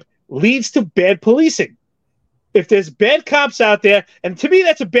leads to bad policing. If there's bad cops out there, and to me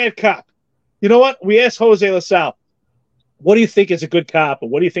that's a bad cop. You know what? We asked Jose LaSalle, what do you think is a good cop, or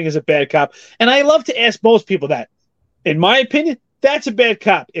what do you think is a bad cop? And I love to ask most people that. In my opinion, that's a bad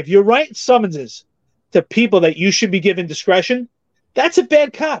cop. If you're writing summonses to people that you should be given discretion, that's a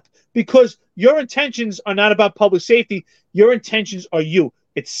bad cop, because your intentions are not about public safety. Your intentions are you.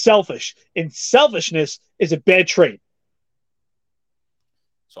 It's selfish. And selfishness is a bad trait.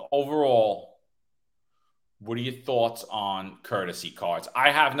 So overall, what are your thoughts on courtesy cards? I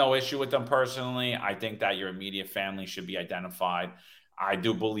have no issue with them personally. I think that your immediate family should be identified. I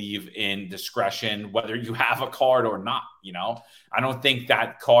do believe in discretion, whether you have a card or not. You know, I don't think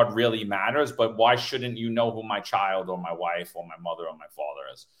that card really matters, but why shouldn't you know who my child or my wife or my mother or my father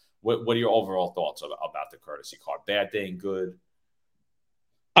is? What are your overall thoughts about the courtesy card? Bad thing, good?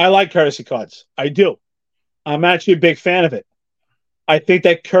 I like courtesy cards. I do. I'm actually a big fan of it. I think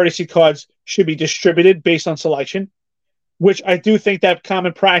that courtesy cards should be distributed based on selection, which I do think that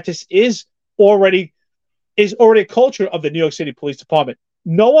common practice is already a culture of the New York City Police Department.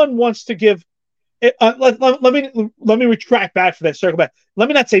 No one wants to give. Let me retract back for that, circle back. Let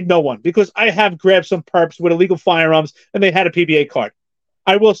me not say no one, because I have grabbed some perps with illegal firearms and they had a PBA card.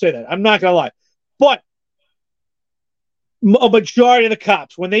 I will say that. I'm not going to lie. But a majority of the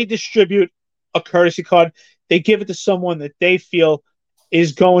cops, when they distribute a courtesy card, they give it to someone that they feel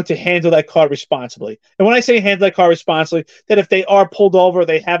is going to handle that card responsibly. And when I say handle that card responsibly, that if they are pulled over,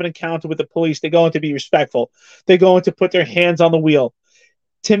 they have an encounter with the police, they're going to be respectful. They're going to put their hands on the wheel.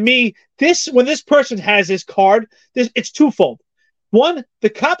 To me, when this person has this card, it's twofold. One, the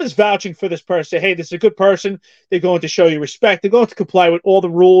cop is vouching for this person. Say, hey, this is a good person. They're going to show you respect. They're going to comply with all the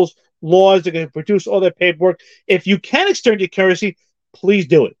rules, laws. They're going to produce all their paperwork. If you can extend your courtesy, please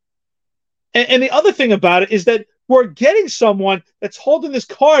do it. And the other thing about it is that we're getting someone that's holding this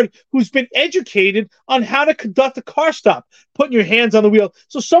card who's been educated on how to conduct a car stop, putting your hands on the wheel.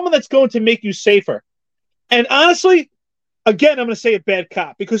 So someone that's going to make you safer. And honestly, again, I'm going to say a bad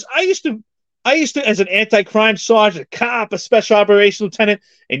cop because I used to, as an anti-crime sergeant, a cop, a special operations lieutenant,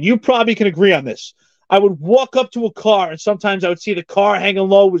 and you probably can agree on this. I would walk up to a car, and sometimes I would see the car hanging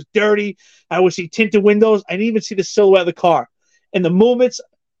low, was dirty. I would see tinted windows. I didn't even see the silhouette of the car. And the movements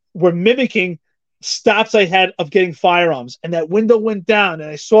were mimicking stops I had of getting firearms. And that window went down, and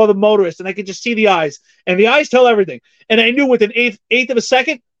I saw the motorist, and I could just see the eyes. And the eyes tell everything. And I knew within eighth of a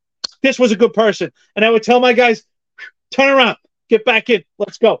second, this was a good person. And I would tell my guys, turn around, get back in,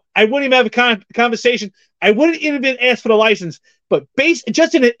 let's go. I wouldn't even have a conversation. I wouldn't even ask for the license. But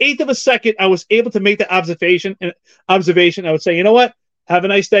just in an eighth of a second, I was able to make the observation. I would say, you know what? Have a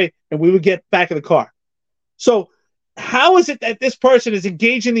nice day. And we would get back in the car. So how is it that this person is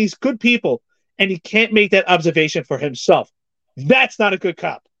engaging these good people and he can't make that observation for himself? That's not a good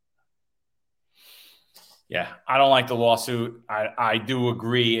cop. Yeah, I don't like the lawsuit. I do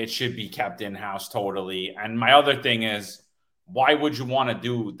agree it should be kept in-house totally. And my other thing is, why would you want to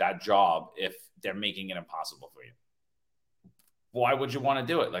do that job if they're making it impossible for you? Why would you want to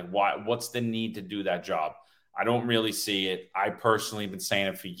do it? Like, why? What's the need to do that job? I don't really see it. I personally have been saying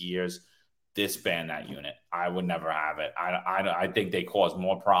it for years. Disband that unit. I would never have it. I think they cause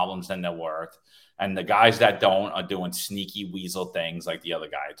more problems than they're worth. And the guys that don't are doing sneaky weasel things like the other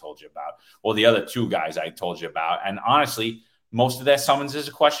guy I told you about, or the other two guys I told you about. And honestly, most of their summonses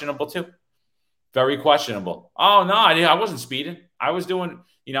are questionable too. Very questionable. Oh, no, I wasn't speeding. I was doing,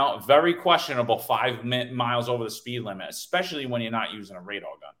 very questionable 5 miles over the speed limit, especially when you're not using a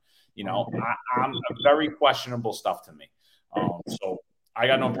radar gun. I'm very questionable stuff to me. So I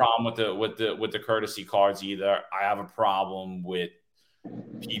got no problem with the courtesy cards either. I have a problem with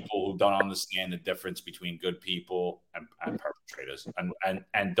people who don't understand the difference between good people and perpetrators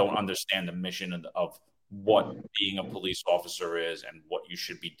and don't understand the mission of what being a police officer is and what you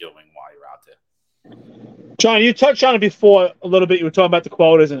should be doing while you're out there. John, you touched on it before a little bit. You were talking about the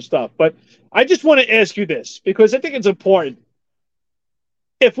quotas and stuff, but I just want to ask you this because I think it's important.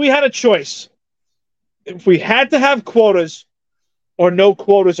 If we had a choice, if we had to have quotas or no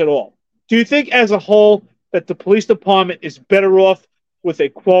quotas at all, do you think as a whole that the police department is better off with a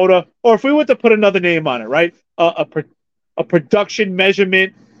quota, or if we were to put another name on it, right? A production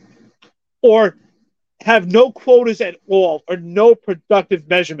measurement, or have no quotas at all, or no productive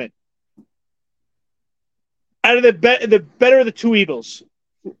measurement? Out of the better of the two evils,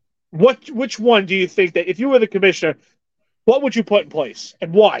 which one do you think that if you were the commissioner, what would you put in place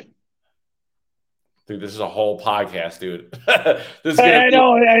and why? Dude, this is a whole podcast, dude. I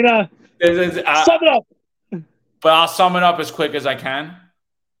know. Sum it up. But I'll sum it up as quick as I can.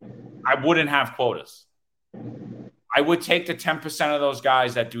 I wouldn't have quotas. I would take the 10% of those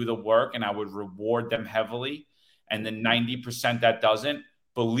guys that do the work and I would reward them heavily. And the 90% that doesn't,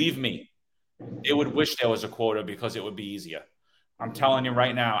 believe me, they would wish there was a quota because it would be easier. I'm telling you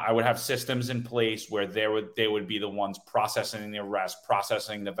right now, I would have systems in place where they would be the ones processing the arrest,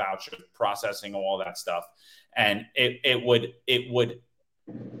 processing the voucher, processing all that stuff. And it would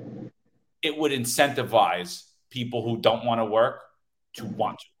incentivize people who don't want to work to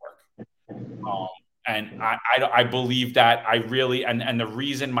want to work. And I believe that I really, and the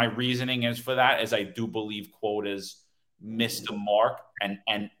reason my reasoning is for that is I do believe quotas miss the mark.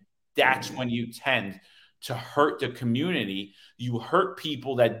 And that's when you tend to hurt the community. You hurt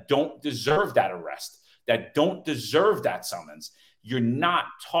people that don't deserve that arrest, that don't deserve that summons. You're not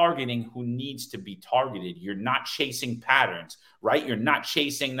targeting who needs to be targeted. You're not chasing patterns, right? You're not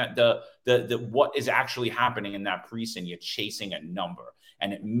chasing the what is actually happening in that precinct. You're chasing a number,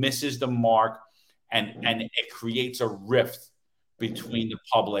 and it misses the mark, and it creates a rift between the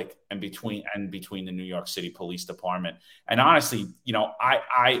public and between the New York City Police Department. And honestly,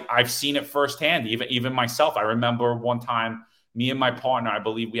 I've seen it firsthand. Even myself, I remember one time, me and my partner, I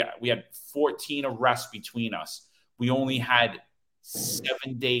believe we had 14 arrests between us. We only had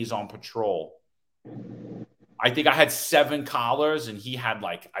 7 days on patrol. I think I had 7 collars and he had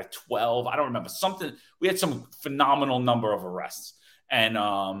like 12. I don't remember something. We had some phenomenal number of arrests. And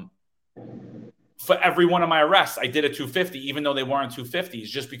for every one of my arrests, I did a 250, even though they weren't 250s,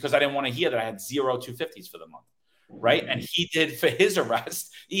 just because I didn't want to hear that I had 0 250s for the month. Right. And he did for his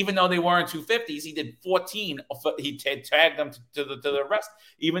arrest, even though they weren't 250s, he did 14. He tagged them to the arrest,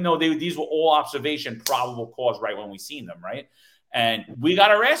 even though these were all observation, probable cause right when we seen them. Right. And we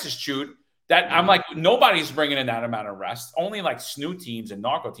got our asses chewed. That I'm like, nobody's bringing in that amount of arrests, only like SNU teams and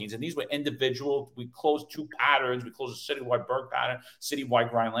narco teams. And these were individual. We closed 2 patterns. We closed a citywide Burke pattern,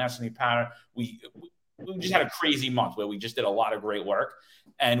 citywide Brian Larceny pattern. We just had a crazy month where we just did a lot of great work.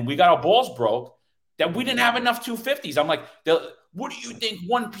 And we got our balls broke that we didn't have enough 250s. I'm like, what do you think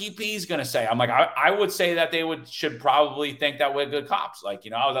one PP is going to say? I'm like, I would say that they should probably think that we're good cops. Like, you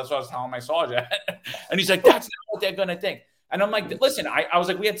know, that's what I was telling my sergeant. And he's like, that's not what they're going to think. And I'm like, listen, I was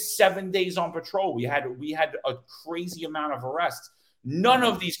like, we had 7 days on patrol. We had a crazy amount of arrests. None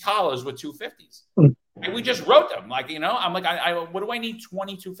of these collars were 250s. And we just wrote them. Like, you know, I'm like, what do I need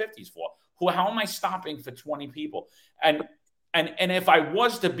 20 250s for? How am I stopping for 20 people? And if I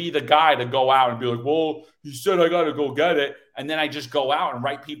was to be the guy to go out and be like, well, you said I got to go get it, and then I just go out and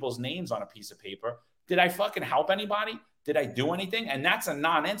write people's names on a piece of paper, did I fucking help anybody? Did I do anything? And that's a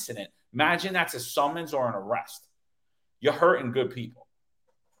non-incident. Imagine that's a summons or an arrest. You're hurting good people.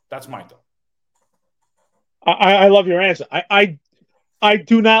 That's my thought. I love your answer. I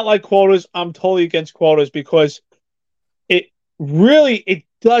do not like quotas. I'm totally against quotas because it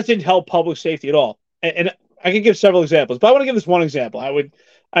doesn't help public safety at all. And I can give several examples, but I want to give this one example.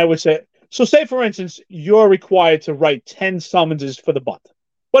 I would say, so say for instance, you're required to write 10 summonses for the month,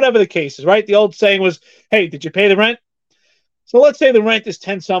 whatever the case is, right? The old saying was, hey, did you pay the rent? So let's say the rent is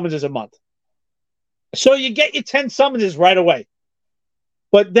 10 summonses a month. So you get your 10 summonses right away.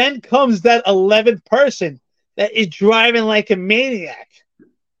 But then comes that 11th person that is driving like a maniac.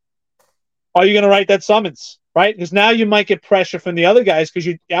 Are you going to write that summons, right? Because now you might get pressure from the other guys because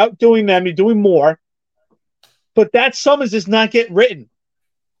you're outdoing them, you're doing more. But that summons does not get written.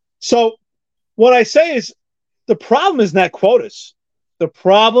 So what I say is the problem is not quotas. The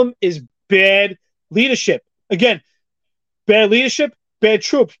problem is bad leadership. Again, bad leadership, bad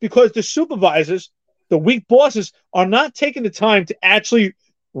troops, because the supervisors, the weak bosses, are not taking the time to actually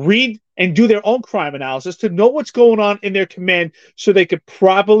read and do their own crime analysis to know what's going on in their command so they could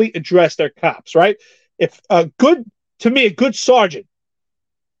properly address their cops, right? If a good sergeant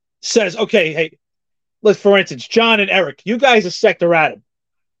says, okay, hey, let's, for instance, John and Eric, you guys are Sector Adam.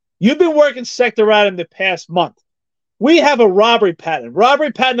 You've been working Sector Adam the past month. We have a robbery pattern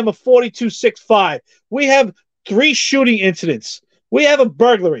number 4265. We have 3 shooting incidents. We have a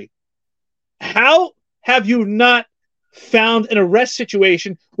burglary. How have you not found an arrest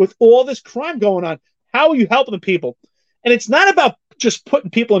situation with all this crime going on? How are you helping the people? And it's not about just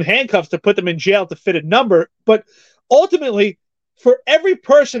putting people in handcuffs to put them in jail to fit a number, but ultimately, for every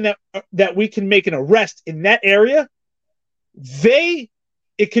person that we can make an arrest in that area,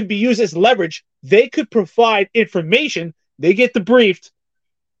 it can be used as leverage. They could provide information. They get debriefed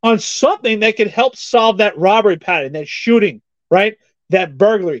on something that could help solve that robbery pattern, that shooting, right? That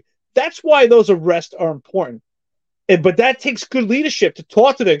burglary. That's why those arrests are important. But that takes good leadership to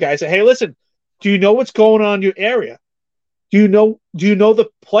talk to their guys. Say, hey, listen, do you know what's going on in your area? Do you know the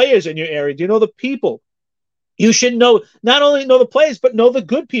players in your area? Do you know the people? You should not only know the players, but know the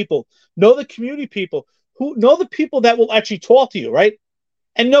good people, know the community people, who know the people that will actually talk to you, right?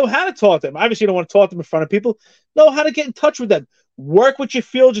 And know how to talk to them. Obviously, you don't want to talk to them in front of people. Know how to get in touch with them. Work with your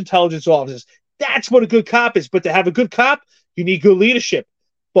field intelligence officers. That's what a good cop is. But to have a good cop, you need good leadership.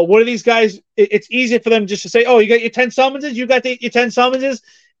 But what are these guys? It's easy for them just to say, oh, you got your 10 summonses, your 10 summonses,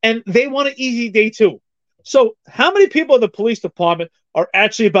 and they want an easy day too. So how many people in the police department are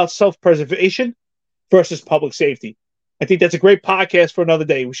actually about self-preservation versus public safety? I think that's a great podcast for another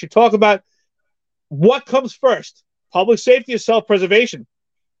day. We should talk about what comes first, public safety or self-preservation.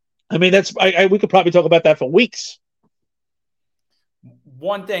 I mean, we could probably talk about that for weeks.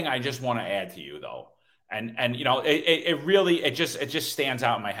 One thing I just want to add to you, though, and you know, it just stands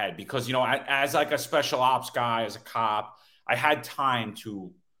out in my head because, you know, as like a special ops guy, as a cop, I had time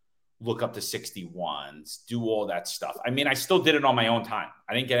to look up the 61s, do all that stuff. I mean, I still did it on my own time.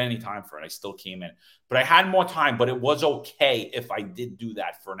 I didn't get any time for it. I still came in, but I had more time, but it was okay if I did do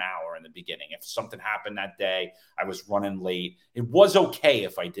that for an hour in the beginning. If something happened that day, I was running late. It was okay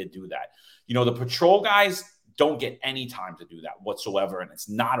if I did do that. You know, the patrol guys don't get any time to do that whatsoever, and it's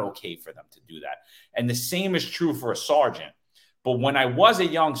not okay for them to do that. And the same is true for a sergeant. But when I was a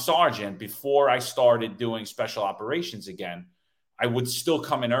young sergeant, before I started doing special operations again, I would still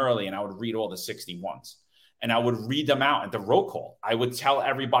come in early and I would read all the 61s and I would read them out at the roll call. I would tell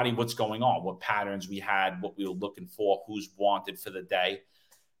everybody what's going on, what patterns we had, what we were looking for, who's wanted for the day.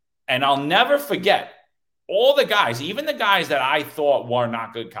 And I'll never forget all the guys, even the guys that I thought were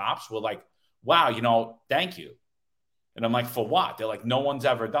not good cops, were like, wow, you know, thank you. And I'm like, for what? They're like, no one's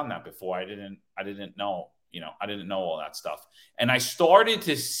ever done that before. I didn't know, you know, I didn't know all that stuff. And I started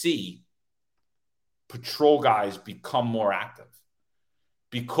to see patrol guys become more active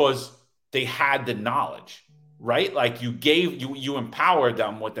because they had the knowledge, right? Like you empowered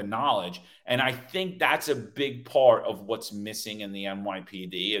them with the knowledge. And I think that's a big part of what's missing in the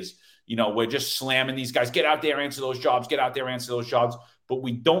NYPD is, you know, we're just slamming these guys, get out there, answer those jobs, get out there, answer those jobs. but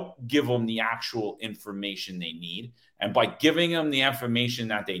we don't give them the actual information they need. And by giving them the information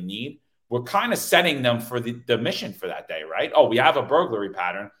that they need, we're kind of setting them for the mission for that day, right? Oh, we have a burglary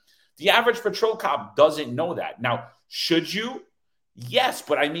pattern. The average patrol cop doesn't know that. Now, should you? Yes,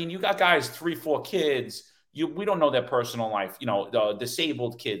 but I mean, you got guys, 3, 4 kids. We don't know their personal life. The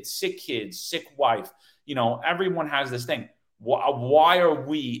disabled kids, sick wife. Everyone has this thing. Why are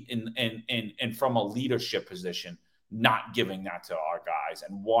we in from a leadership position not giving that to our guys?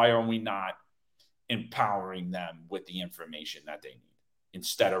 And why are we not empowering them with the information that they need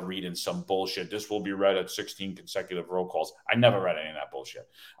instead of reading some bullshit? This will be read at 16 consecutive roll calls. I never read any of that bullshit.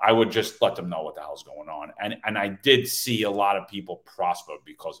 I would just let them know what the hell's going on. And I did see a lot of people prosper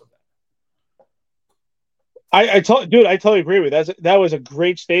because of that. I totally agree with that. That was a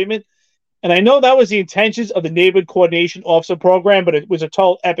great statement. And I know that was the intentions of the Neighborhood Coordination Officer program, but it was a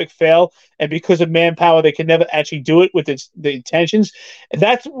total epic fail. And because of manpower, they can never actually do it with the intentions. And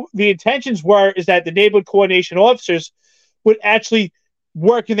that's the intentions is that the Neighborhood Coordination Officers would actually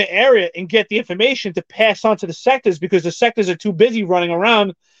work in the area and get the information to pass on to the sectors, because the sectors are too busy running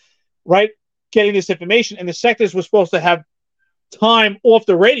around, right, getting this information. And the sectors were supposed to have time off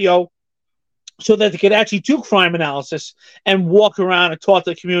the radio so that they could actually do crime analysis and walk around and talk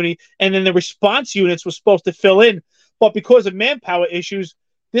to the community. And then the response units were supposed to fill in. But because of manpower issues,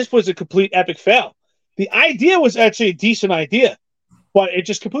 this was a complete epic fail. The idea was actually a decent idea, but it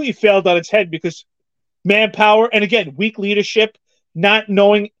just completely failed on its head because manpower, and again, weak leadership, not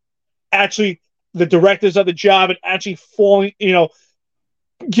knowing actually the directives of the job and actually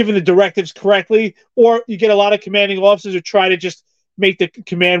giving the directives correctly. Or you get a lot of commanding officers who try to just make the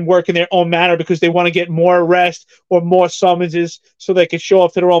command work in their own manner because they want to get more arrests or more summonses so they can show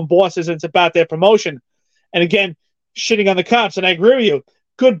off to their own bosses and it's about their promotion. And again, shitting on the cops. And I agree with you.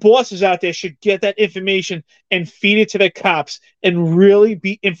 Good bosses out there should get that information and feed it to their cops and really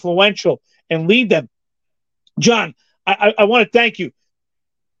be influential and lead them. John, I want to thank you.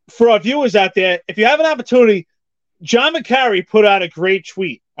 For our viewers out there, if you have an opportunity, John McCary put out a great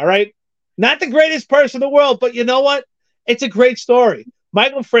tweet, all right? Not the greatest person in the world, but you know what? It's a great story.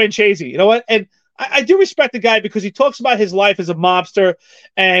 Michael Francesi, you know what? And I do respect the guy because he talks about his life as a mobster,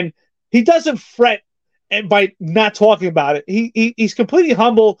 and he doesn't fret by not talking about it. He's completely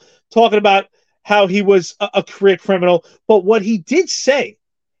humble, talking about how he was a career criminal. But what he did say,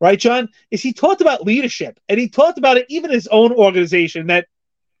 right, John, is he talked about leadership, and he talked about it even in his own organization, that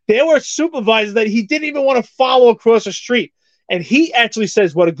there were supervisors that he didn't even want to follow across the street. And he actually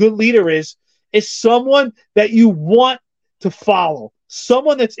says what a good leader is someone that you want to follow,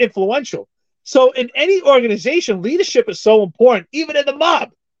 someone that's influential. So in any organization, leadership is so important, even in the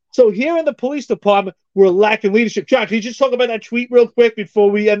mob. So here in the police department, we're lacking leadership. John, can you just talk about that tweet real quick before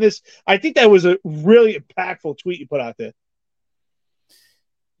we end this? I think that was a really impactful tweet you put out there.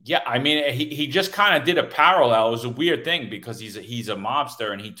 Yeah, I mean, he just kind of did a parallel. It was a weird thing because he's a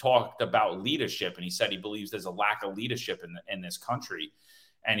mobster, and he talked about leadership, and he said he believes there's a lack of leadership in this country.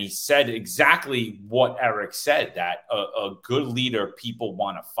 And he said exactly what Eric said, that a good leader people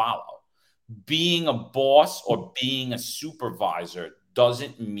want to follow. Being a boss or being a supervisor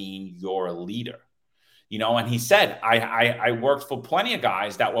doesn't mean you're a leader. And he said, I worked for plenty of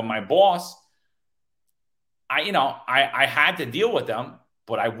guys that were my boss. I had to deal with them,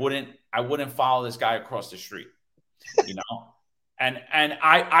 but I wouldn't follow this guy across the street, And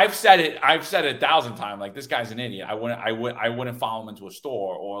I've said it 1,000 times. Like, this guy's an idiot. I wouldn't follow him into a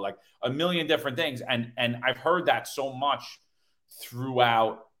store, or like a million different things. And I've heard that so much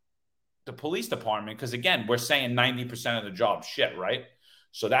throughout the police department, because again, we're saying 90% of the job shit, right?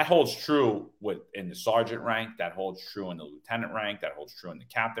 So that holds true in the sergeant rank. That holds true in the lieutenant rank. That holds true in the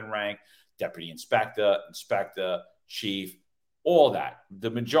captain rank, deputy inspector, chief. All that. The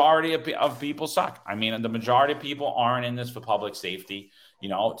majority of people suck. I mean, the majority of people aren't in this for public safety.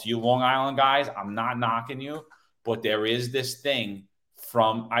 To you Long Island guys, I'm not knocking you, but there is this thing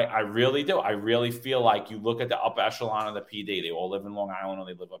I really do. I really feel like you look at the upper echelon of the PD, they all live in Long Island or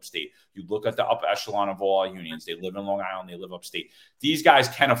they live upstate. You look at the upper echelon of all our unions, they live in Long Island, they live upstate. These guys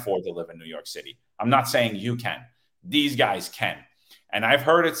can afford to live in New York City. I'm not saying you can. These guys can. And I've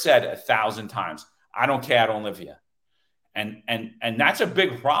heard it said 1,000 times, I don't care, I don't live here. And that's a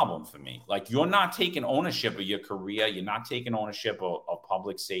big problem for me. Like, you're not taking ownership of your career. You're not taking ownership of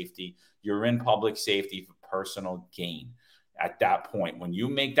public safety. You're in public safety for personal gain. At that point, when you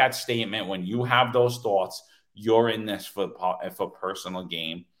make that statement, when you have those thoughts, you're in this for personal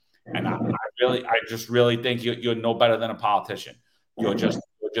gain. And I just really think you're no better than a politician. You're just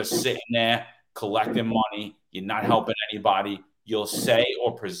sitting there collecting money. You're not helping anybody. You'll say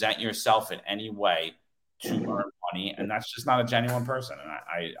or present yourself in any way to earn money, and that's just not a genuine person. And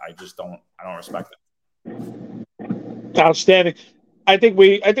I just don't respect it. Outstanding. I think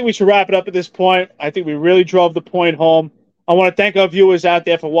we should wrap it up at this point. I think we really drove the point home. I want to thank our viewers out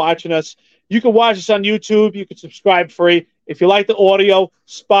there for watching us. You can watch us on YouTube. You can subscribe free. If you like the audio,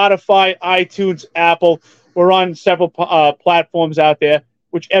 Spotify, iTunes, Apple. We're on several platforms out there,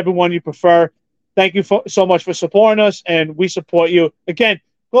 whichever one you prefer. Thank you so much for supporting us, and we support you. Again,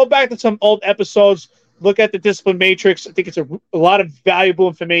 go back to some old episodes. Look at the Discipline Matrix. I think it's a lot of valuable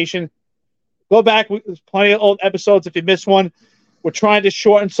information. Go back. There's plenty of old episodes if you missed one. We're trying to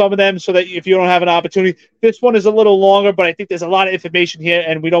shorten some of them so that if you don't have an opportunity. This one is a little longer, but I think there's a lot of information here,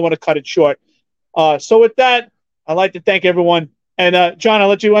 and we don't want to cut it short. So with that, I'd like to thank everyone. And, John, I'll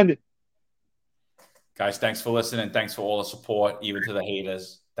let you end it. Guys, thanks for listening. Thanks for all the support, even to the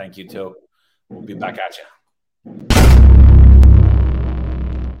haters. Thank you, too. We'll be back at you.